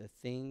serving you, the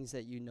things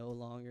that you no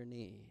longer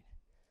need.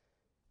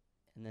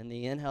 And then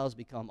the inhales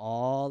become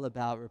all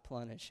about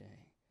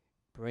replenishing,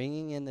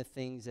 bringing in the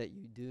things that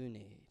you do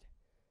need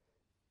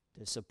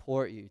to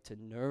support you, to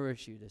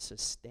nourish you, to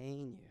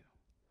sustain you.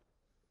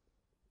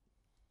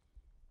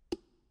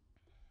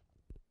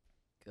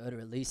 Good.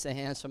 Release the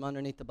hands from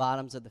underneath the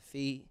bottoms of the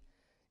feet,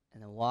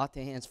 and then walk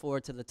the hands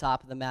forward to the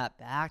top of the mat,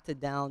 back to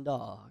down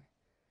dog.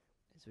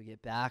 As we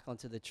get back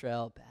onto the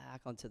trail,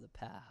 back onto the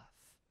path.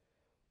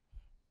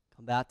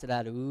 Come back to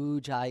that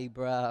Ujjayi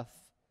breath.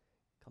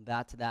 Come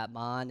back to that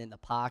mind in the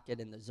pocket,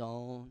 in the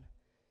zone.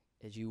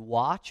 As you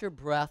watch your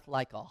breath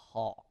like a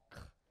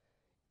hawk,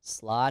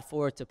 slide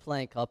forward to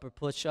plank, upper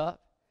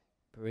push-up.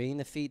 Bring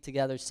the feet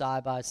together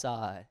side by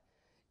side.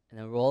 And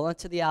then roll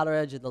into the outer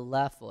edge of the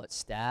left foot.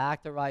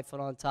 Stack the right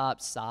foot on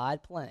top,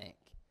 side plank.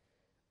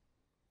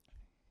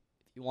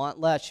 If you want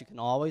less, you can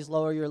always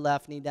lower your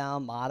left knee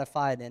down,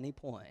 modify at any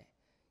point.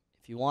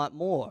 If you want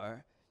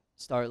more,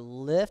 start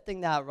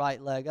lifting that right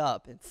leg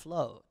up and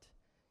float.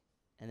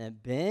 And then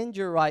bend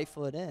your right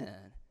foot in.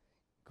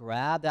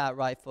 Grab that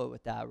right foot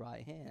with that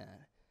right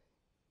hand.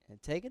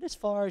 And take it as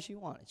far as you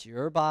want. It's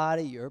your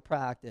body, your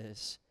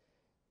practice.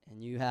 And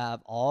you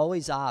have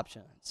always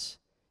options.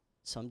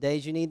 Some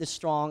days you need the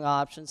strong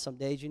option. Some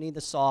days you need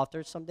the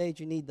softer. Some days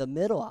you need the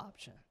middle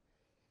option.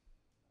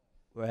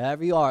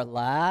 Wherever you are,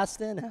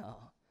 last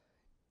inhale.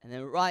 And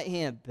then right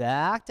hand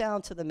back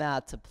down to the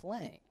mat to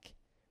plank.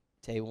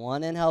 Take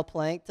one inhale,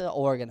 plank to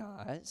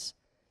organize.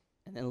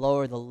 And then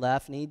lower the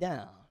left knee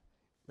down.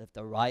 Lift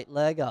the right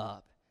leg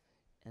up.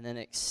 And then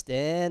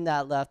extend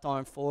that left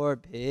arm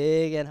forward.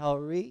 Big inhale,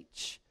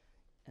 reach.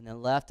 And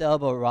then left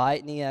elbow,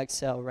 right knee,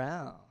 exhale,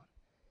 round.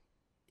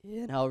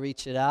 Inhale,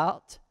 reach it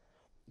out.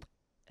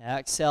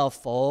 Exhale,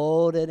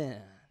 fold it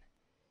in.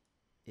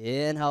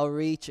 Inhale,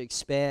 reach,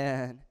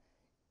 expand.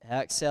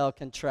 Exhale,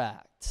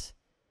 contract.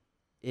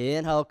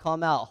 Inhale,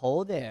 come out,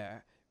 hold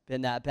there.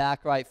 Bend that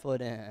back right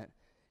foot in.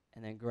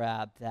 And then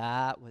grab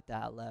that with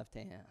that left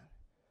hand.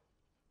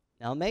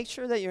 Now make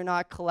sure that you're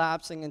not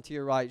collapsing into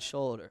your right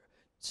shoulder.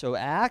 So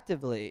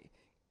actively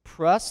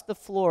press the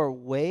floor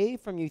away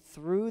from you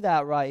through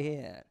that right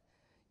hand.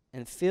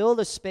 And feel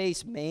the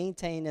space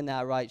maintained in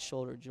that right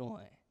shoulder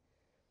joint.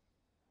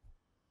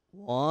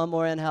 One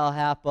more inhale,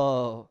 half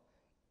bow.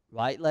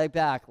 Right leg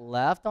back,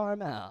 left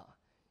arm out.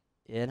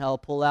 Inhale,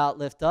 pull out,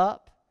 lift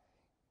up.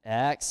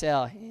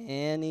 Exhale,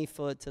 hand knee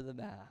foot to the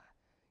mat.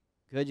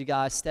 Good, you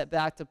guys. Step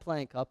back to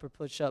plank, upper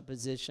push-up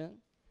position.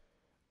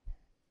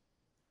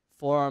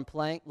 Forearm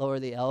plank, lower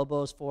the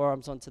elbows,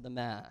 forearms onto the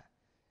mat.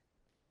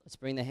 Let's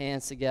bring the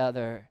hands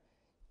together,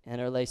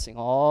 interlacing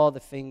all the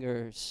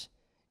fingers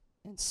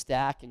and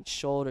stacking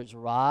shoulders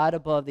right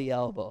above the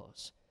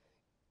elbows.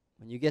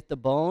 When you get the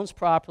bones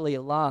properly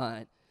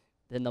aligned,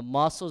 then the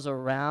muscles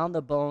around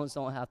the bones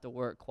don't have to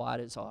work quite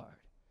as hard.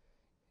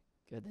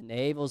 Good, the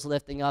navel's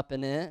lifting up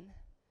and in.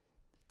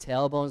 The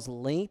tailbone's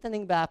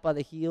lengthening back by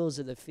the heels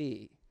of the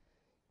feet.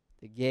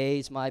 The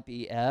gaze might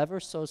be ever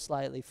so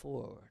slightly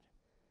forward.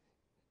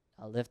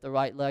 Now lift the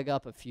right leg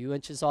up a few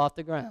inches off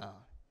the ground.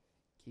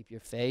 Keep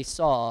your face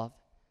soft.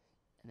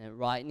 And then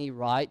right knee,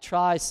 right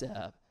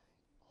tricep.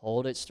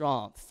 Hold it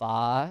strong.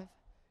 5,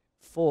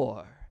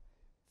 4,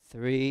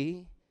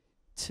 3,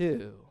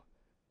 2,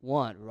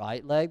 1.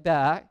 Right leg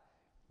back.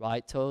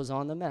 Right toes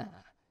on the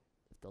mat.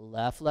 Lift the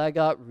left leg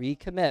up.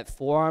 Recommit.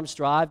 Forearms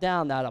drive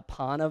down. That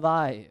Apana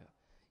Vayu.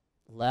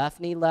 Left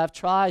knee, left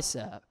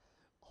tricep.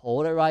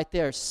 Hold it right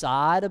there.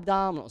 Side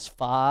abdominals.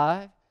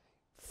 5,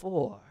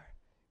 4,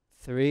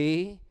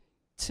 3,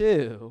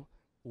 2,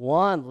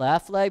 1.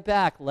 Left leg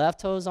back,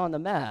 left toes on the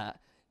mat.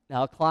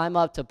 Now climb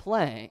up to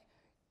plank,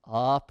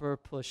 upper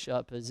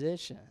push-up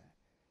position.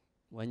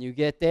 When you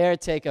get there,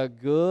 take a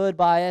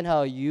goodbye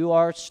inhale. You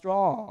are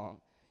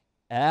strong.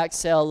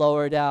 Exhale,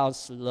 lower down,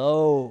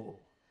 slow.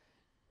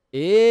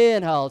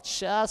 Inhale,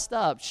 chest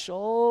up,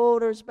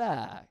 shoulders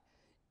back.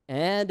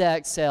 And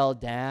exhale,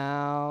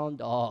 down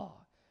dog.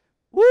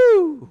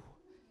 Woo!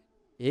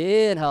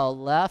 Inhale,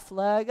 left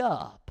leg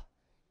up.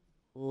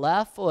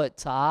 Left foot,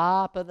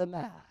 top of the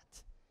mat.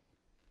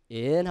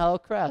 Inhale,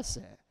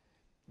 crescent.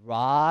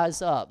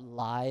 Rise up,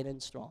 light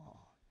and strong.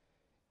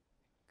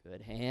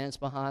 Good, hands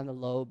behind the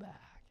low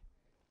back.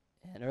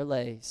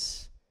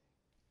 Interlace.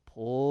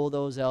 Pull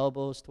those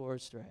elbows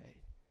towards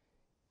straight.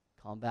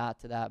 Come back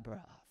to that breath.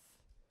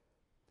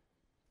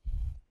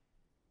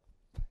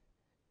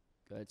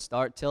 Good,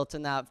 start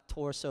tilting that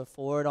torso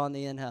forward on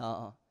the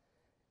inhale.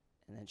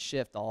 And then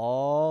shift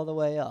all the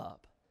way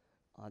up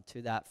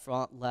onto that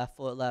front left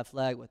foot, left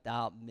leg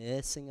without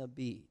missing a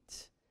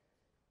beat.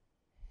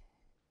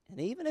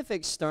 And even if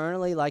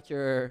externally, like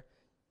you're,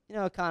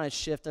 kind of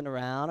shifting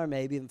around or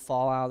maybe even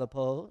fall out of the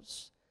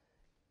pose,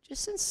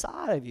 just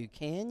inside of you,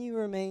 can you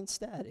remain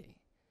steady?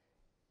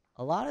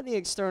 A lot of the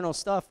external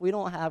stuff we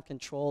don't have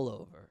control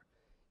over.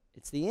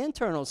 It's the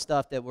internal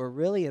stuff that we're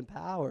really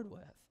empowered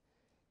with.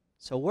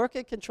 So work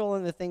at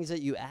controlling the things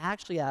that you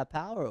actually have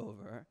power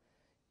over,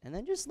 and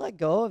then just let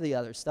go of the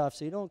other stuff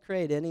so you don't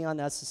create any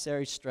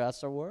unnecessary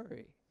stress or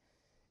worry.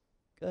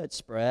 Good.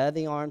 Spread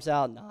the arms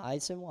out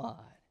nice and wide.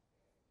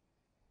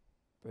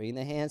 Bring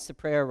the hands to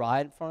prayer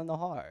right in front of the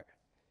heart.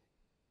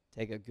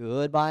 Take a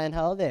goodbye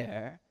inhale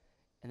there,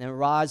 and then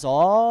rise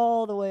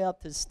all the way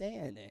up to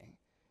standing.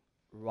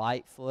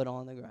 Right foot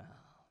on the ground.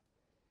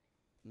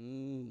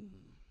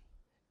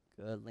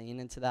 Good. Lean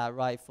into that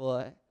right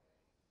foot.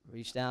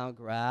 Reach down,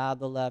 grab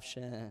the left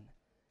shin.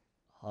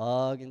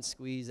 Hug and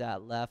squeeze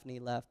that left knee,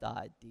 left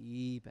eye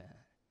deep in.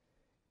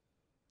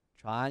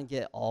 Try and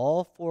get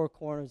all four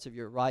corners of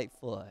your right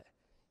foot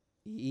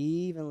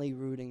evenly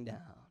rooting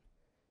down.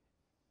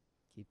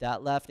 Keep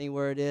that left knee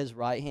where it is,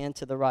 right hand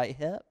to the right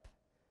hip.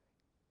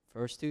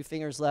 First two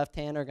fingers left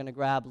hand are going to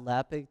grab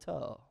left big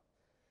toe.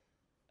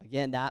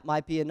 Again, that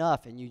might be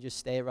enough, and you just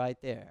stay right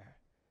there.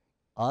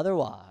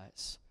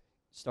 Otherwise,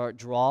 start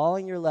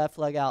drawing your left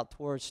leg out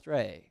towards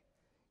straight,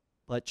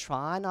 but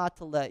try not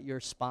to let your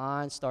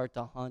spine start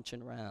to hunch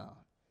and round.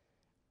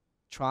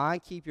 Try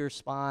and keep your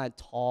spine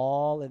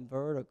tall and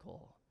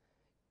vertical,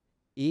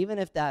 even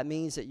if that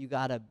means that you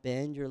got to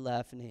bend your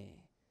left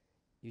knee.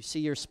 You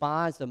see, your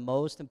spine's the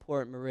most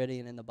important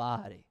meridian in the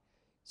body,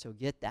 so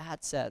get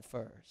that set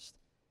first.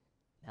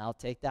 Now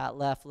take that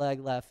left leg,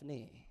 left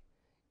knee,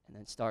 and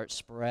then start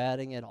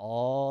spreading it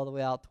all the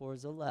way out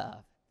towards the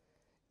left.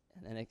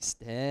 And then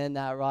extend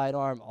that right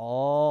arm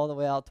all the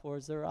way out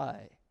towards the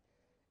right.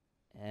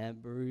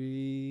 And breathe.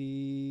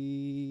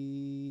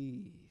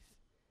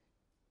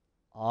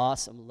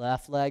 Awesome.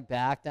 Left leg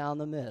back down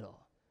the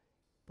middle.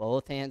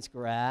 Both hands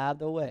grab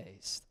the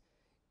waist.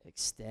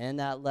 Extend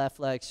that left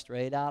leg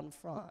straight out in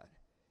front.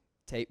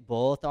 Take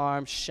both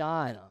arms,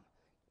 shine them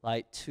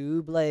like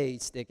two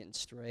blades sticking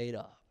straight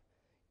up.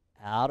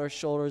 Outer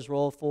shoulders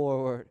roll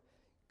forward.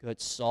 Good.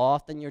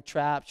 Soften your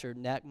traps, your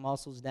neck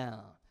muscles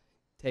down.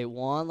 Take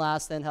one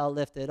last inhale,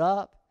 lift it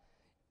up,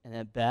 and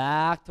then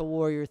back to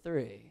warrior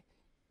three.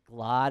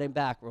 Gliding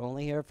back. We're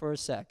only here for a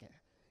second.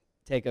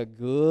 Take a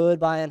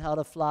goodbye inhale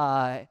to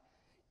fly,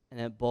 and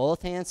then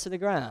both hands to the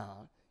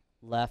ground.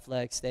 Left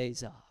leg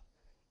stays up.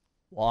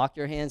 Walk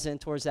your hands in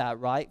towards that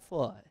right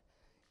foot,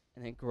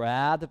 and then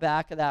grab the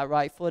back of that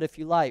right foot if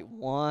you like.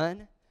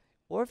 One,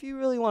 or if you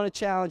really want to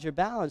challenge your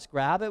balance,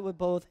 grab it with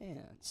both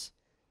hands.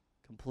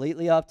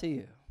 Completely up to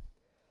you.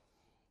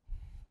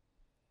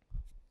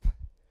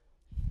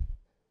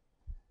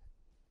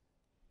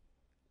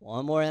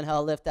 One more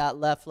inhale, lift that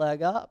left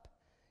leg up,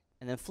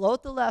 and then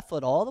float the left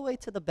foot all the way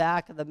to the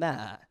back of the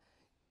mat,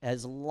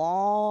 as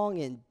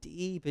long and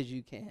deep as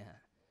you can.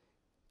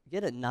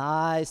 Get a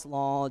nice,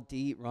 long,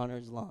 deep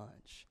runner's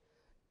lunge.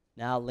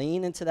 Now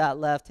lean into that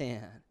left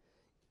hand.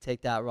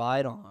 Take that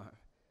right arm,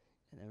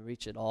 and then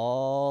reach it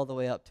all the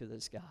way up to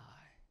the sky.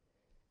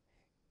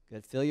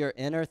 Good. Feel your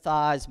inner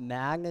thighs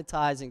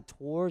magnetizing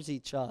towards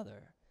each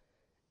other.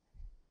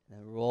 And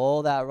then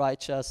roll that right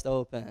chest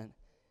open.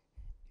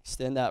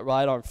 Extend that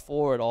right arm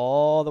forward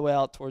all the way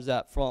out towards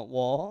that front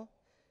wall.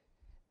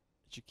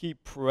 But you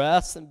keep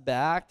pressing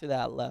back to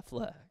that left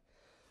leg.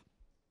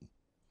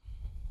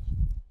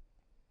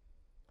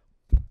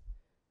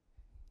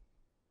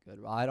 Good.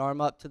 Right arm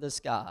up to the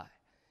sky.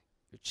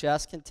 Your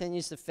chest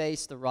continues to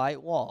face the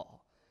right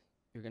wall.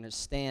 You're going to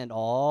stand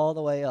all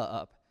the way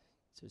up.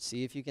 So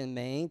see if you can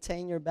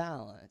maintain your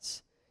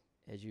balance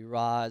as you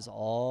rise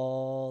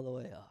all the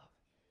way up.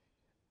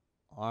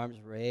 Arms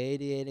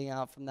radiating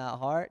out from that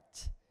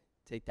heart.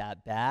 Take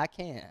that back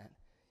hand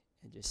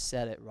and just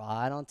set it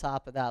right on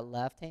top of that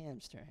left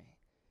hamstring.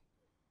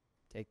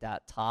 Take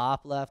that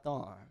top left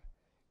arm,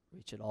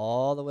 reach it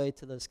all the way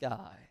to the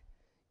sky,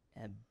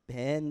 and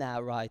bend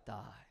that right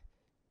thigh.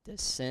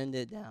 Descend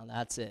it down.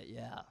 That's it,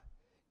 yeah.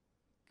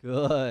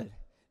 Good.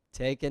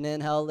 Take an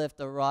inhale, lift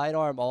the right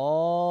arm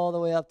all the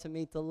way up to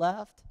meet the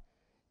left.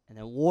 And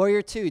then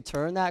warrior two,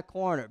 turn that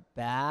corner,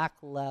 back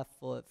left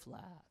foot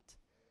flat.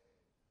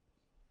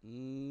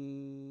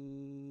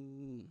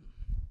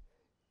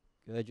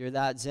 Good, you're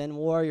that Zen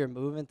warrior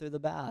moving through the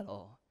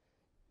battle,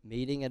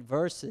 meeting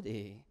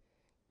adversity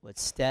with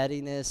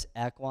steadiness,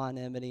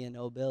 equanimity, and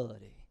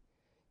nobility.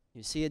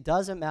 You see, it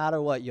doesn't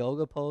matter what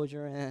yoga pose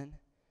you're in.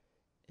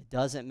 It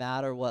doesn't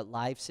matter what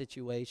life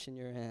situation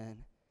you're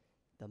in.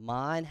 The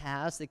mind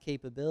has the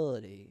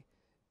capability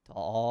to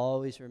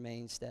always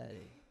remain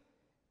steady,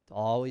 to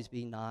always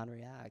be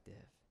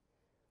non-reactive.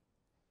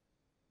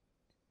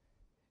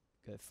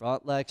 Good,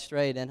 front leg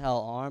straight.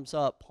 Inhale, arms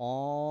up,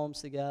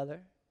 palms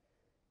together.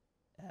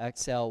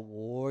 Exhale,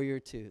 warrior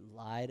two,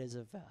 light as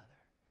a feather.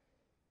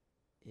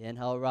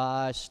 Inhale,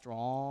 rise,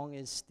 strong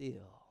as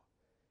steel.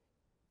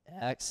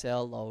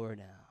 Exhale, lower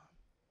down.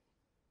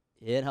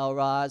 Inhale,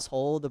 rise,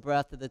 hold the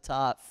breath at the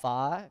top.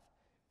 5,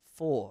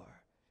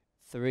 4,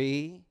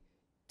 3,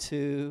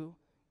 2,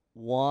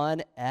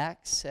 1.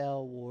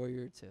 Exhale,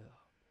 warrior two.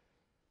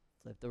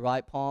 Flip the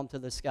right palm to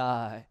the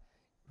sky.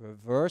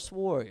 Reverse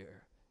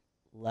warrior.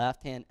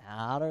 Left hand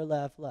outer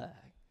left leg.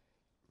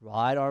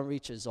 Right arm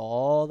reaches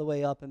all the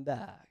way up and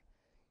back.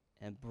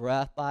 And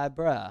breath by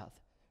breath,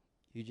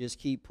 you just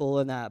keep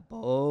pulling that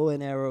bow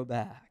and arrow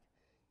back.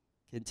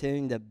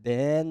 Continuing to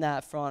bend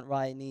that front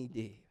right knee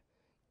deep.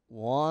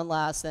 One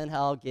last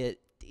inhale, get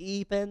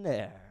deep in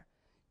there.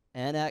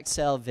 And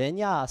exhale,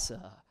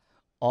 vinyasa,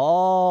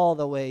 all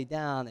the way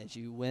down as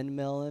you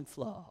windmill and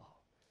flow.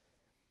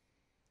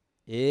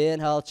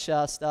 Inhale,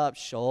 chest up,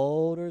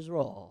 shoulders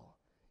roll.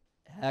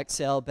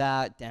 Exhale,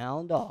 back,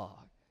 down dog.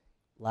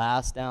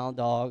 Last down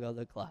dog of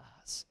the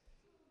class.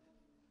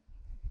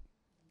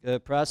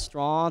 Good, press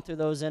strong through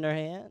those inner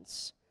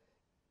hands.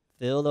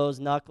 Feel those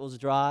knuckles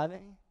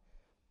driving.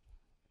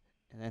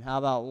 And then how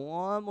about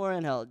one more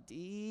inhale,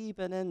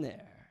 deepen in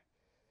there.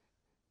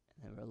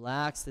 And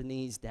relax the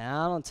knees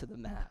down onto the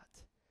mat.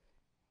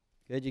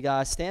 Good, you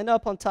guys. Stand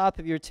up on top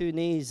of your two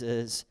knees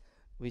as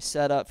we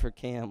set up for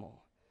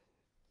camel.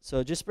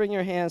 So just bring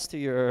your hands to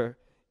your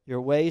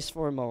waist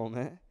for a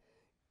moment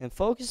and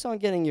focus on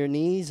getting your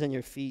knees and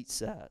your feet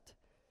set.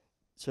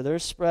 So they're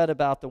spread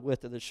about the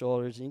width of the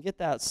shoulders, and you get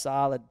that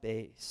solid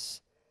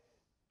base.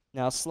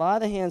 Now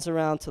slide the hands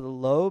around to the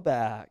low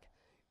back,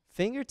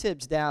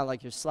 fingertips down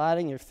like you're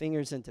sliding your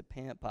fingers into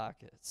pant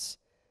pockets.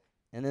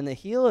 And then the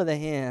heel of the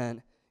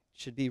hand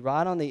should be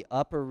right on the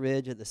upper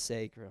ridge of the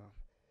sacrum.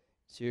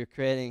 So you're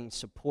creating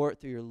support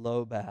through your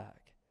low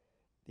back.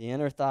 The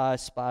inner thigh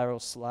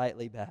spirals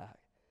slightly back,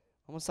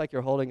 almost like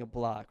you're holding a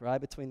block right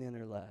between the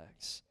inner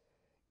legs.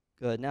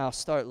 Good. Now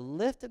start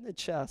lifting the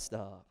chest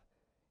up.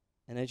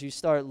 And as you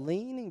start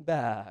leaning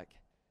back,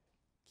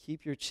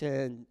 keep your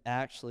chin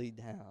actually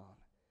down.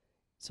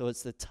 So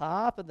it's the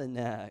top of the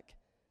neck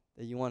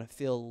that you want to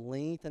feel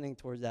lengthening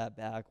towards that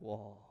back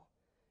wall.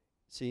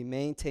 So you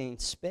maintain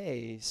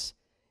space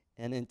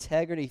and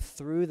integrity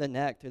through the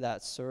neck, through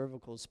that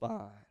cervical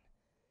spine.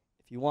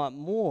 If you want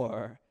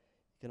more,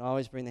 you can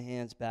always bring the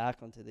hands back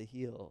onto the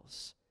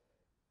heels.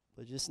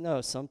 But just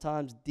know,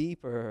 sometimes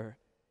deeper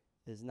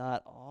is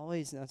not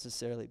always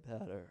necessarily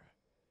better.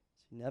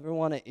 So you never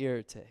want to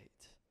irritate.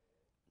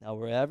 Now,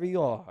 wherever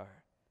you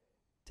are,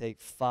 take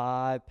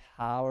 5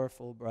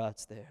 powerful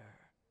breaths there,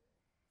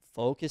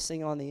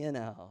 focusing on the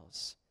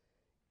inhales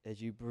as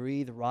you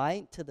breathe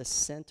right to the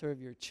center of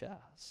your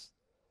chest.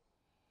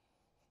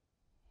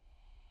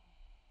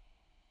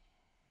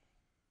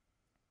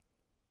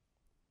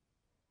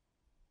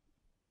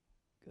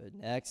 Good.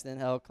 Next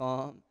inhale,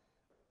 calm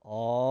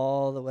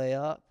all the way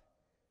up.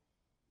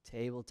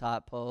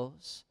 Tabletop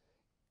pose.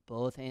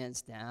 Both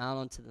hands down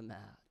onto the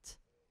mat.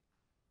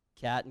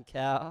 Cat and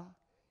cow.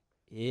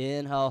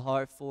 Inhale,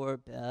 heart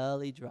forward,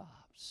 belly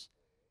drops.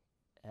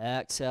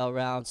 Exhale,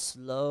 round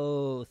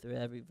slow through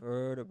every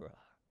vertebra.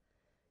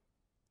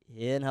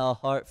 Inhale,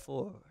 heart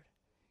forward.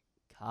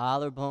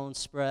 Collarbone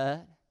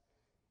spread.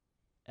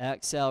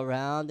 Exhale,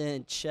 round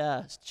in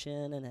chest,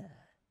 chin, and head.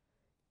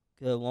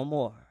 Good, one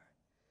more.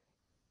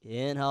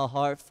 Inhale,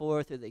 heart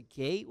forward through the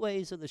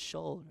gateways of the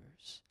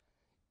shoulders.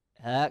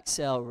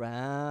 Exhale,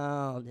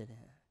 round it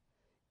in.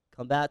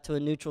 Come back to a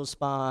neutral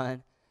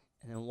spine,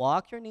 and then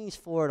walk your knees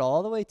forward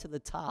all the way to the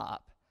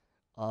top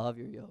of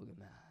your yoga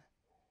mat.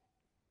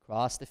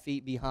 Cross the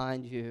feet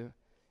behind you.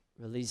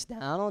 Release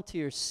down onto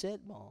your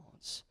sit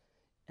bones,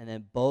 and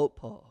then boat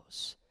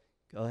pose.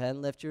 Go ahead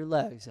and lift your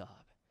legs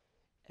up.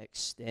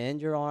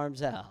 Extend your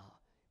arms out,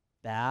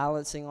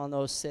 balancing on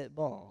those sit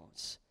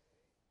bones.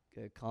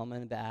 Good,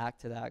 coming back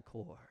to that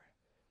core.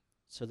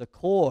 So the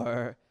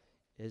core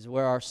is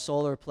where our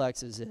solar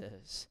plexus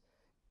is.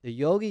 The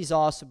yogis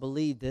also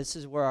believe this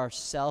is where our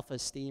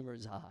self-esteem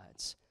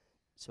resides.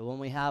 So when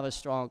we have a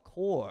strong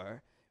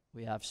core,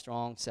 we have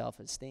strong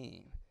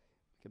self-esteem.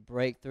 We can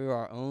break through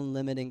our own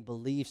limiting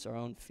beliefs, our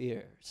own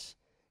fears.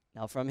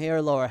 Now from here,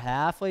 lower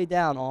halfway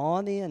down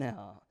on the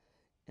inhale,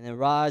 and then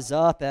rise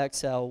up,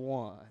 exhale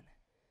 1.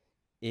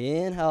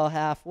 Inhale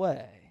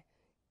halfway,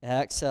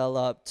 exhale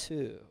up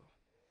 2.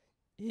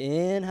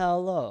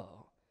 Inhale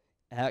low,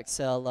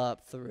 exhale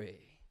up 3.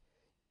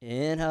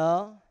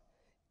 Inhale,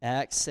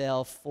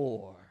 exhale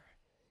 4.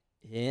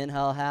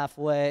 Inhale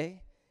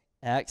halfway,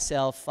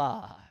 exhale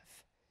 5.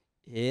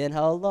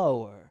 Inhale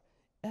lower,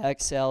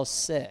 exhale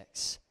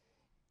 6.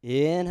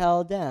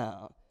 Inhale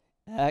down,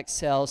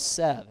 exhale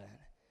 7.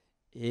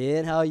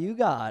 Inhale, you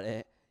got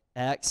it,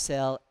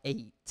 exhale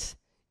 8.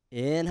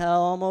 Inhale,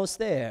 almost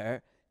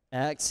there,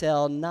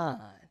 exhale 9.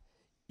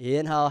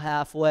 Inhale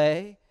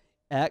halfway,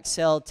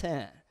 exhale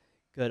 10.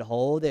 Good,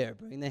 hold there.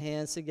 Bring the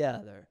hands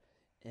together.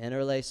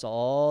 Interlace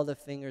all the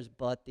fingers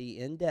but the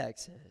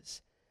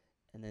indexes.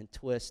 And then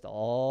twist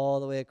all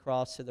the way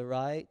across to the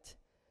right.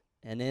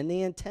 And in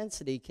the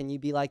intensity, can you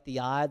be like the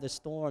eye of the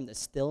storm, the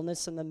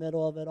stillness in the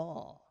middle of it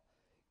all?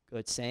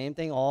 Good, same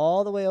thing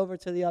all the way over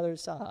to the other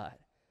side.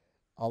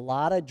 A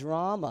lot of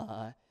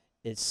drama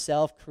is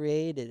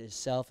self-created, is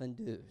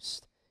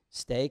self-induced.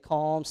 Stay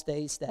calm,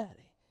 stay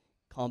steady.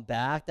 Come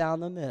back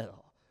down the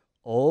middle.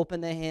 Open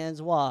the hands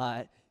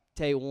wide.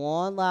 Take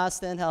one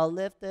last inhale.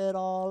 Lift it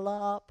all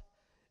up.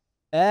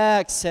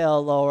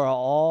 Exhale, lower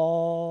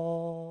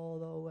all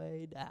the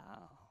way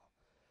down.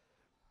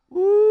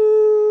 Woo!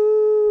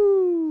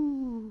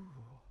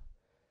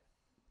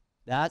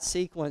 That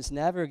sequence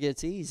never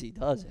gets easy,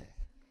 does it?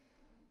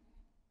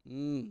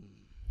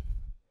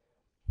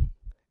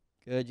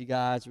 Good, you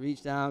guys.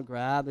 Reach down,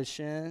 grab the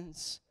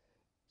shins,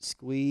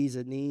 squeeze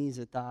the knees,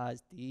 the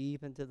thighs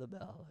deep into the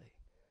belly.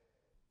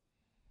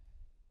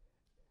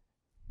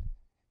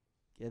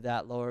 Give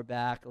that lower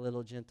back a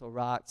little gentle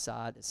rock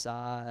side to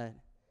side.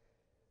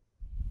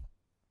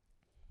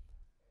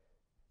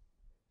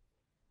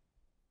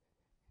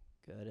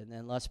 Good, and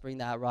then let's bring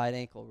that right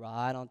ankle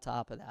right on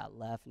top of that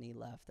left knee,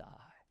 left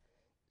eye.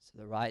 So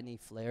the right knee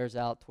flares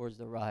out towards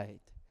the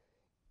right.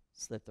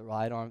 Slip the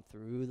right arm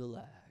through the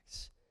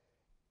legs.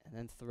 And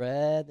then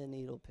thread the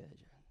needle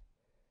pigeon.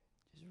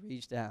 Just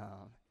reach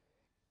down.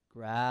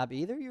 Grab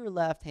either your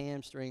left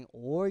hamstring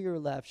or your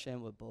left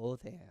shin with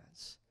both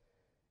hands.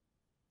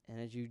 And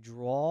as you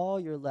draw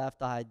your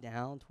left eye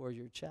down towards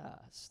your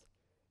chest,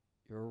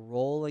 you're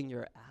rolling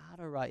your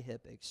outer right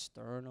hip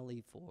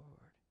externally forward.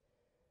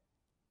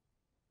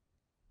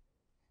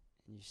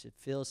 And you should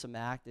feel some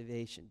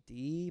activation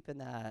deep in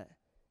that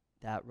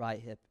right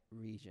hip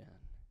region.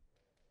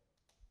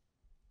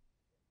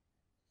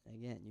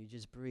 Again, you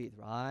just breathe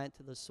right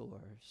to the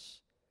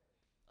source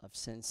of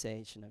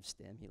sensation, of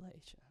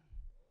stimulation.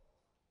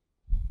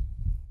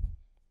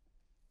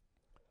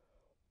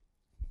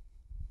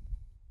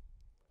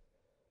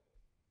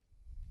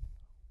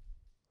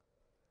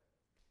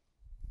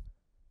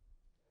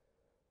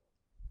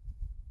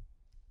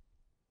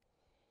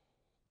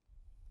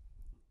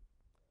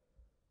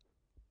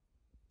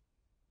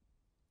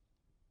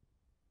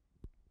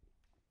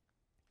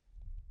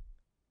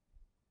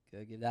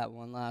 Good, give that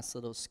one last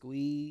little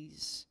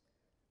squeeze.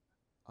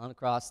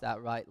 Uncross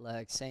that right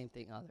leg, same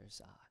thing other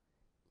side.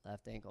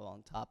 Left ankle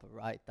on top of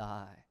right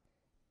thigh.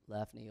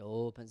 Left knee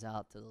opens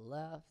out to the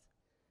left.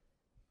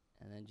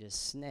 And then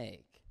just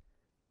snake.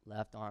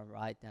 Left arm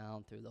right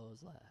down through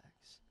those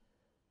legs.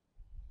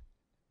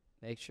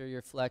 Make sure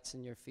you're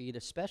flexing your feet,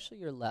 especially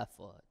your left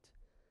foot.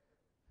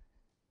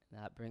 And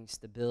that brings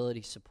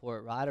stability,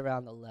 support right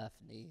around the left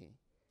knee.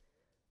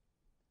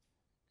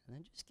 And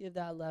then just give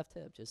that left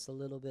hip just a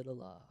little bit of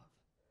love.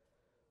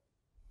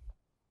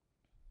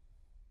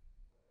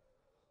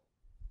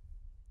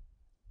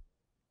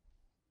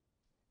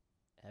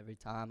 Every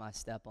time I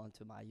step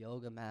onto my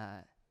yoga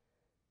mat,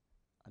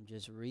 I'm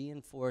just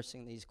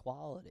reinforcing these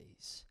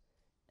qualities.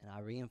 And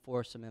I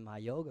reinforce them in my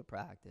yoga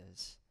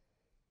practice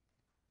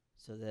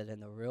so that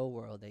in the real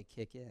world they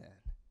kick in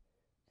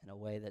a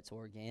way that's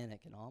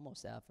organic and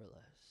almost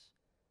effortless.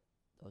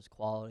 Those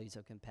qualities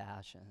of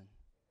compassion,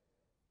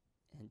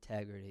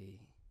 integrity,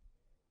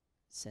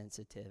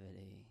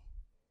 sensitivity,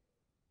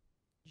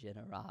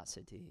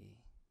 generosity,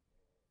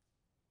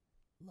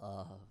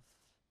 love,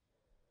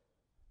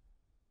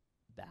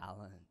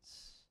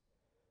 balance,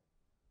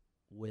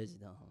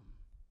 wisdom.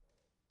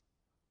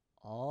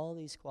 All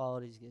these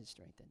qualities get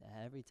strengthened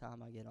every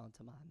time I get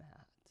onto my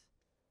mat.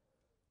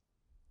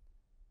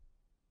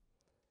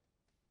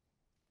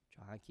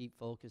 Try and keep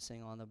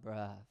focusing on the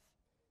breath.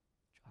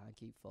 Try and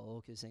keep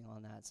focusing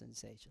on that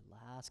sensation.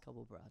 Last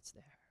couple breaths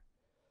there.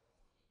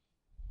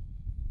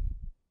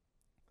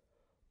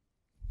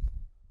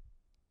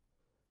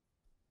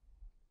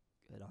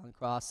 Good.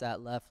 Uncross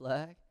that left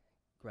leg.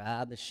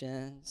 Grab the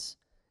shins.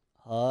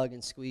 Hug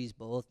and squeeze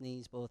both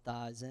knees, both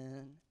thighs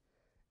in.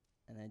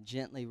 And then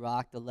gently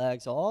rock the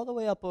legs all the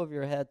way up over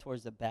your head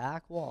towards the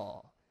back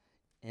wall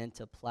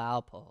into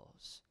plow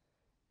pose.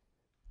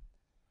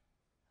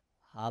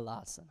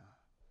 Halasana.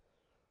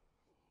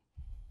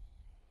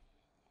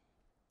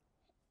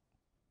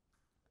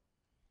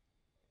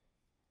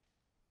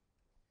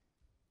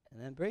 And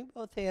then bring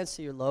both hands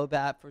to your low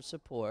back for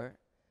support.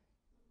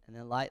 And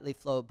then lightly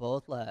float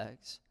both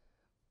legs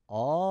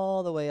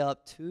all the way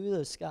up to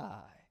the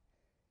sky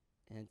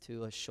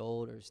into a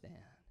shoulder stand.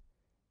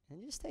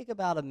 And just take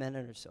about a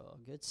minute or so,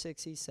 a good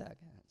 60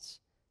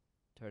 seconds,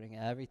 turning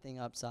everything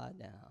upside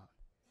down.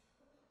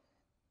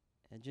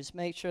 And just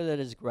make sure that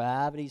as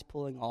gravity's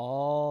pulling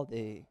all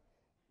the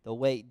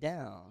weight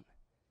down,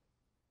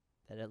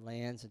 that it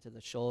lands into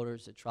the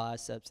shoulders, the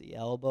triceps, the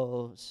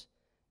elbows,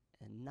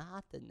 and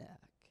not the neck.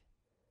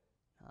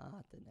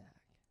 Not the neck.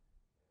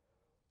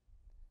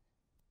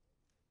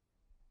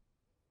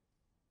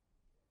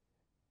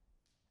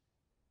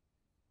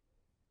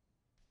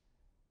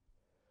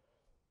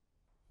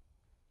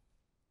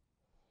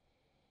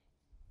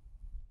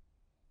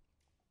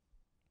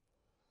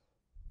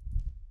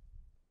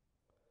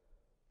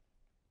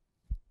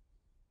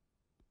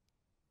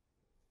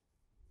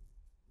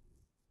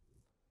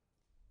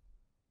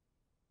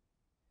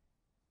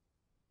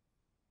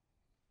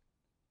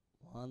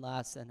 One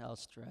last inhale,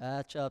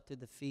 stretch up through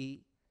the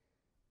feet,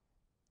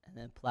 and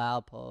then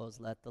plow pose,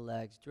 let the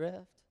legs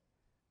drift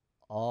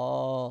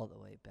all the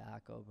way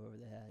back over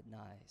the head.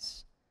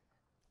 Nice.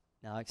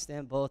 Now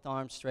extend both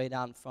arms straight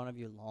out in front of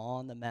you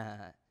along the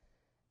mat,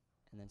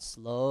 and then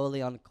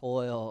slowly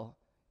uncoil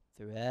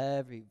through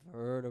every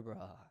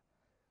vertebra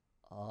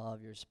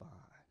of your spine.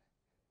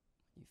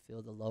 You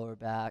feel the lower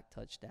back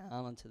touch down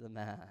onto the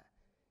mat.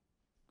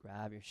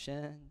 Grab your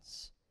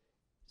shins,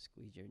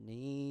 squeeze your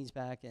knees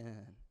back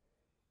in,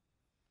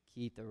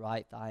 Keep the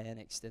right thigh in.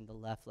 Extend the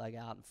left leg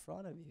out in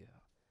front of you.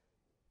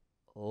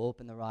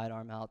 Open the right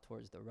arm out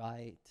towards the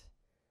right.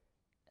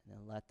 And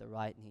then let the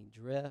right knee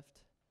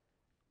drift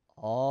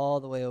all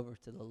the way over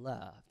to the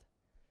left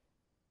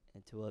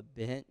into a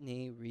bent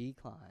knee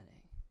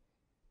reclining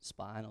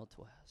spinal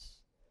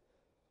twist.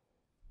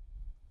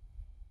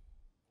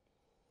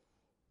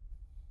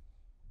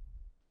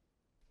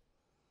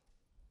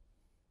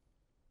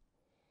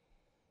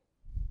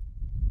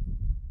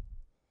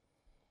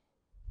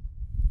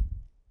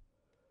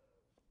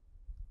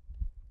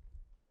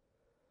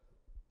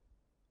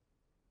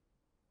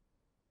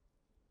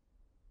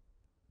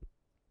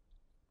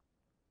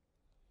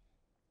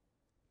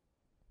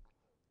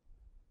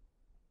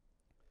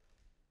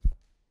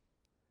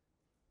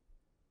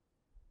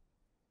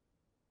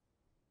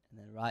 And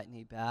then right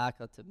knee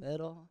back up to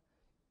middle.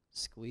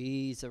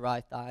 Squeeze the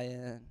right thigh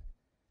in.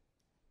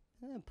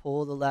 And then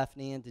pull the left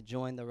knee in to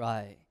join the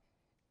right.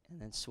 And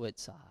then switch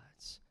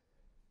sides.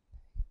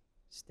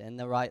 Extend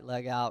the right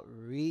leg out.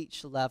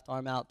 Reach the left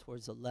arm out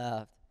towards the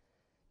left.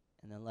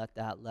 And then let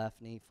that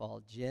left knee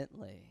fall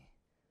gently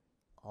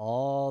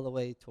all the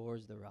way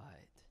towards the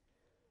right.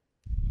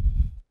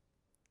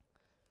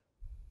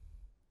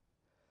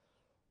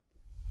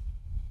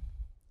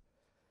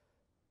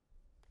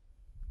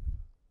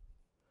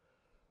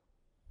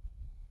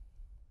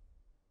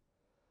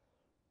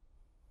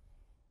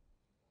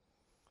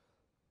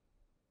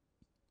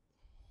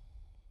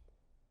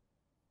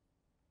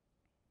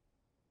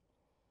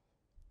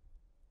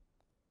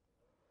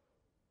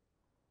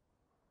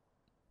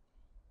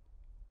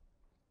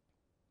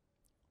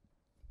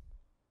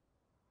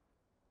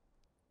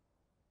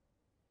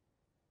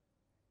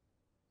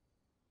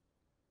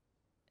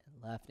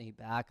 Left knee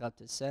back up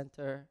to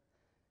center.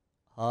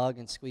 Hug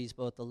and squeeze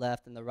both the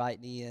left and the right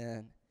knee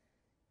in.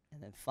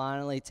 And then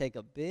finally take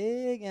a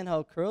big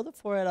inhale. Curl the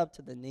forehead up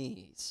to the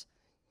knees.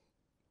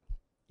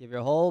 Give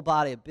your whole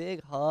body a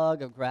big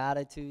hug of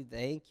gratitude.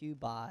 Thank you,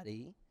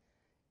 body.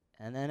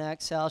 And then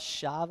exhale,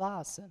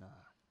 Shavasana.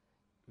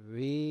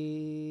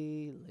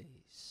 Release.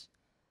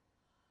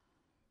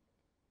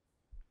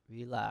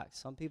 Relax.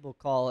 Some people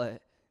call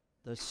it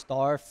the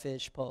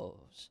starfish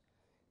pose.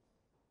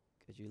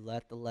 Because you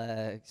let the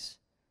legs,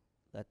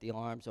 let the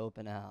arms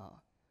open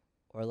out,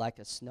 or like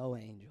a snow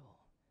angel.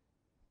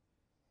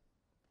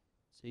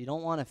 So you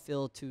don't want to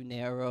feel too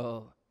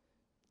narrow,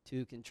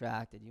 too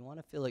contracted. You want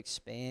to feel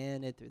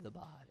expanded through the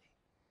body.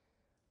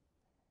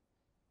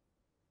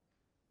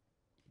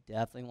 You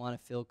definitely want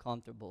to feel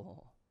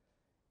comfortable.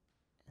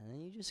 And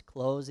then you just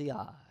close the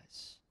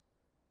eyes.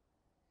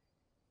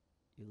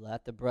 You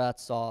let the breath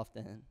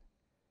soften.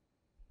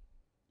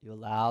 You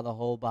allow the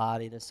whole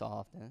body to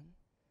soften.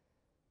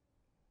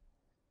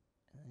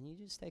 And you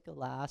just take a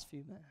last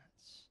few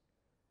minutes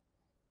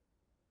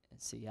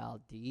and see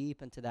how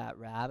deep into that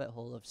rabbit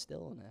hole of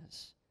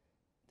stillness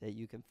that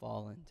you can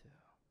fall into.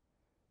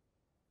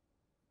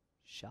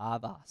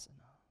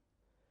 Shavasana.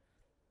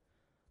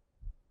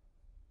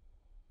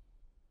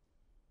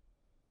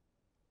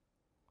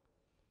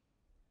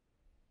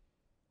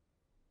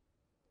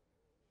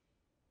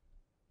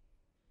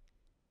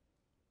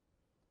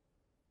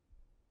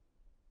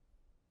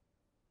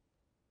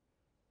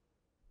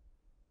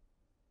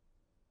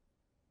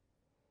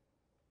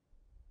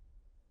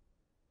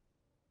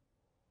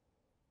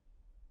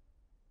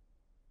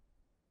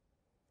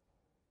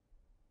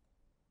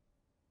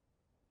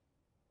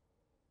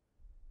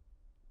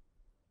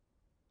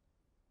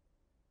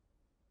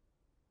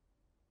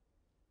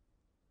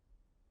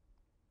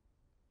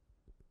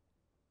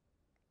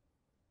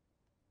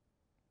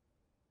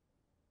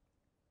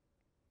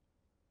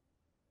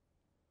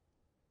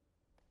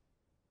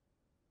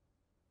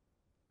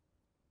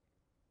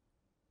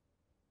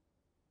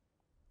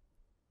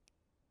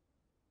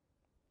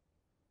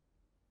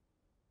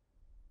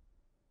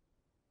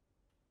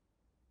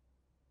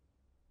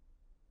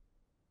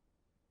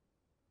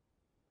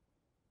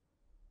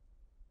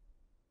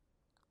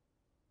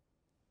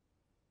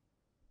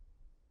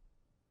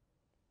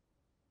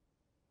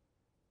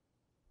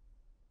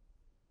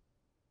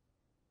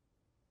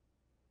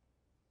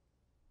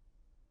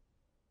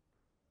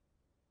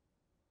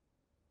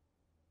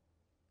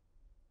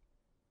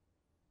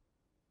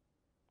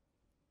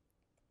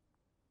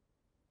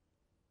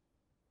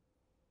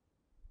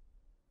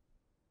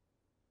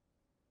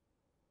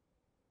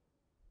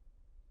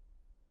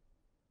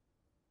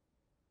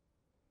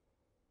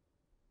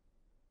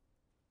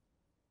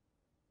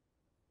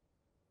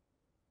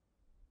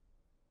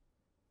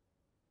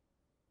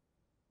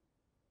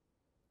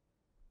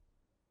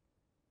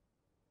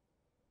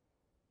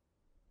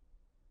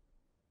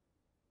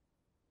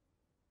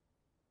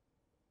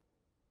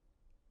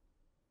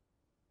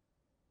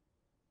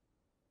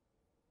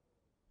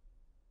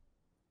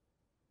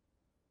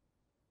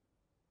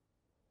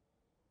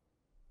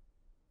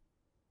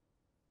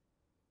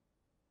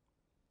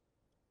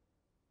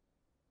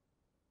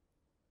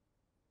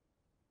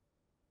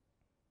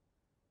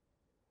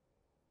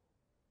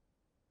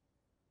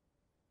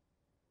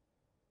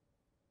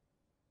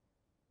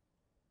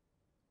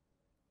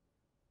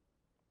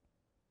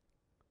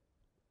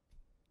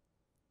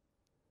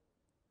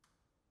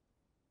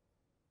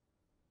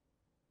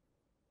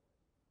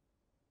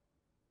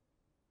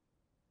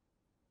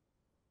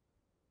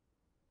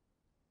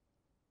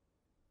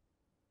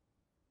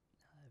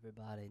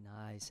 everybody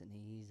nice and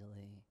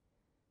easily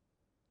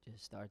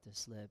just start to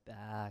slip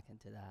back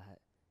into that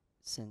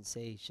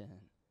sensation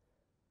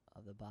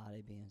of the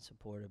body being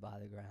supported by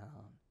the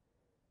ground,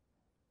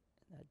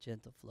 and that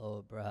gentle flow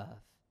of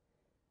breath,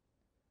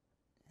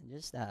 and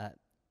just that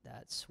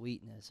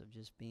sweetness of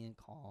just being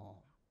calm,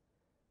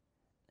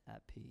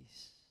 at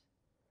peace.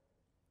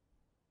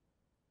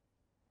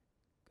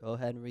 Go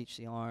ahead and reach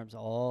the arms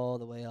all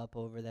the way up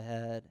over the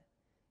head,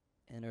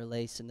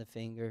 interlacing the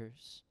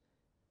fingers,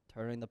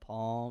 turning the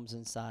palms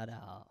inside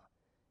out,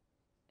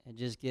 and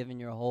just giving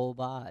your whole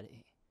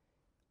body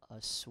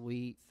a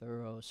sweet,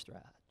 thorough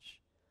stretch.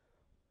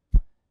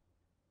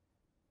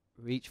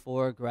 Reach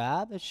forward,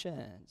 grab the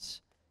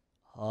shins,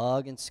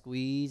 hug and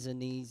squeeze the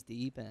knees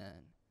deep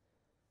in,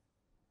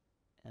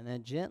 and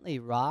then gently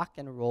rock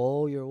and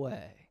roll your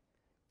way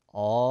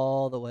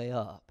all the way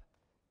up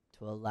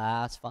to a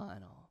last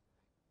final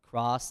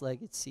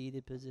cross-legged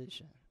seated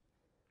position.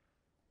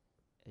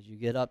 As you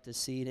get up to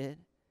seated,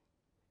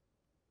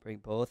 bring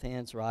both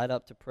hands right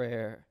up to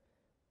prayer,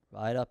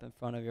 right up in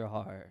front of your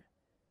heart.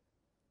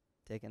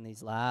 Taking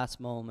these last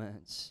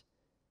moments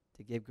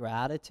to give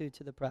gratitude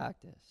to the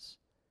practice.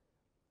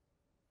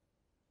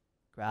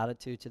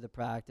 Gratitude to the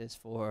practice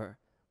for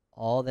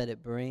all that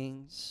it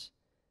brings,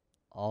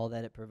 all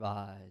that it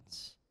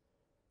provides.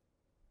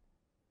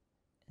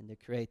 And to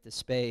create the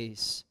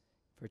space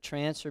for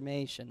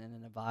transformation in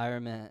an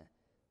environment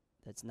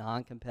that's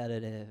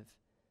non-competitive,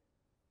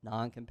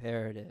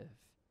 non-comparative,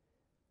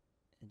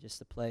 and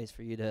just a place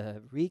for you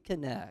to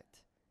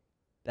reconnect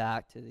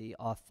back to the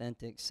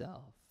authentic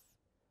self.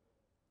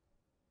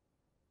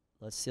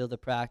 Let's seal the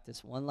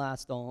practice. One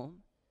last Om.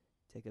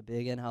 Take a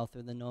big inhale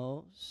through the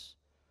nose.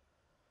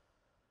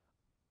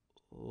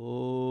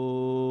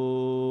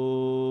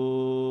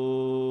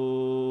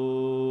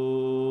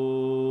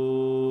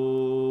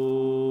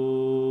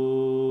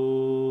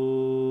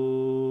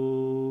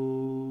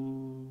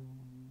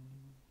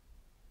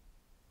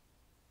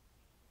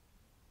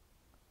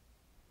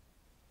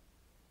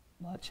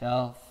 Much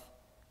health,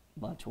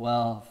 much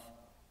wealth,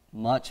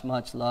 much,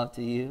 much love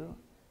to you.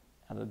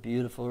 Have a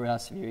beautiful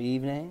rest of your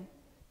evening.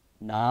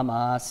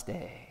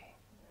 Namaste.